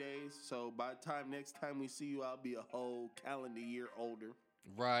 in 3 days. So by the time next time we see you, I'll be a whole calendar year older.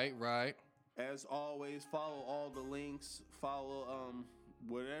 Right. As always, follow all the links. Follow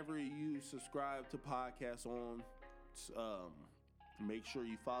whatever you subscribe to podcasts on. Make sure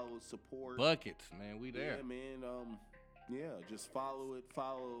you follow, support. Buckets, man. We there. Yeah, man. Just follow it.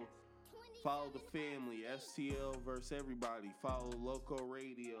 Follow the family. STL versus everybody. Follow Loco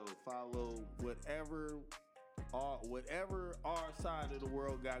Radio. Follow whatever our side of the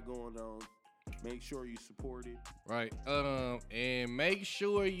world got going on. Make sure you support it. Right. And make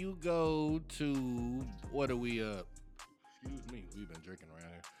sure you go to what are we excuse me, we've been drinking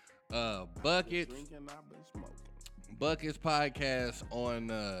around here. Buckets. Drinking, I've been smoking. Buckets Podcast on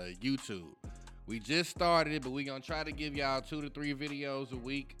YouTube. We just started it, but we're gonna try to give y'all 2 to 3 videos a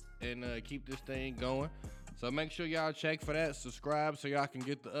week and keep this thing going. So make sure y'all check for that. Subscribe so y'all can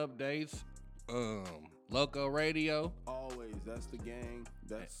get the updates. Loco Radio. Always, that's the gang.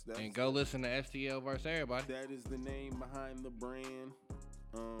 That's and go listen to STL versus everybody. That is the name behind the brand.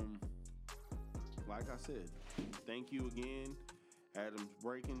 Like I said, thank you again. Adam's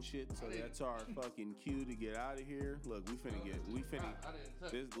breaking shit, so that's our fucking cue to get out of here. Look, we finna.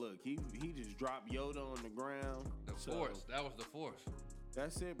 Look, he just dropped Yoda on the ground. The force. That was the force.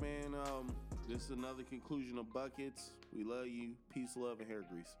 That's it, man. This is another conclusion of Buckets. We love you. Peace, love, and hair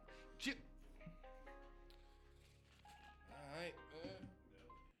grease. Chip.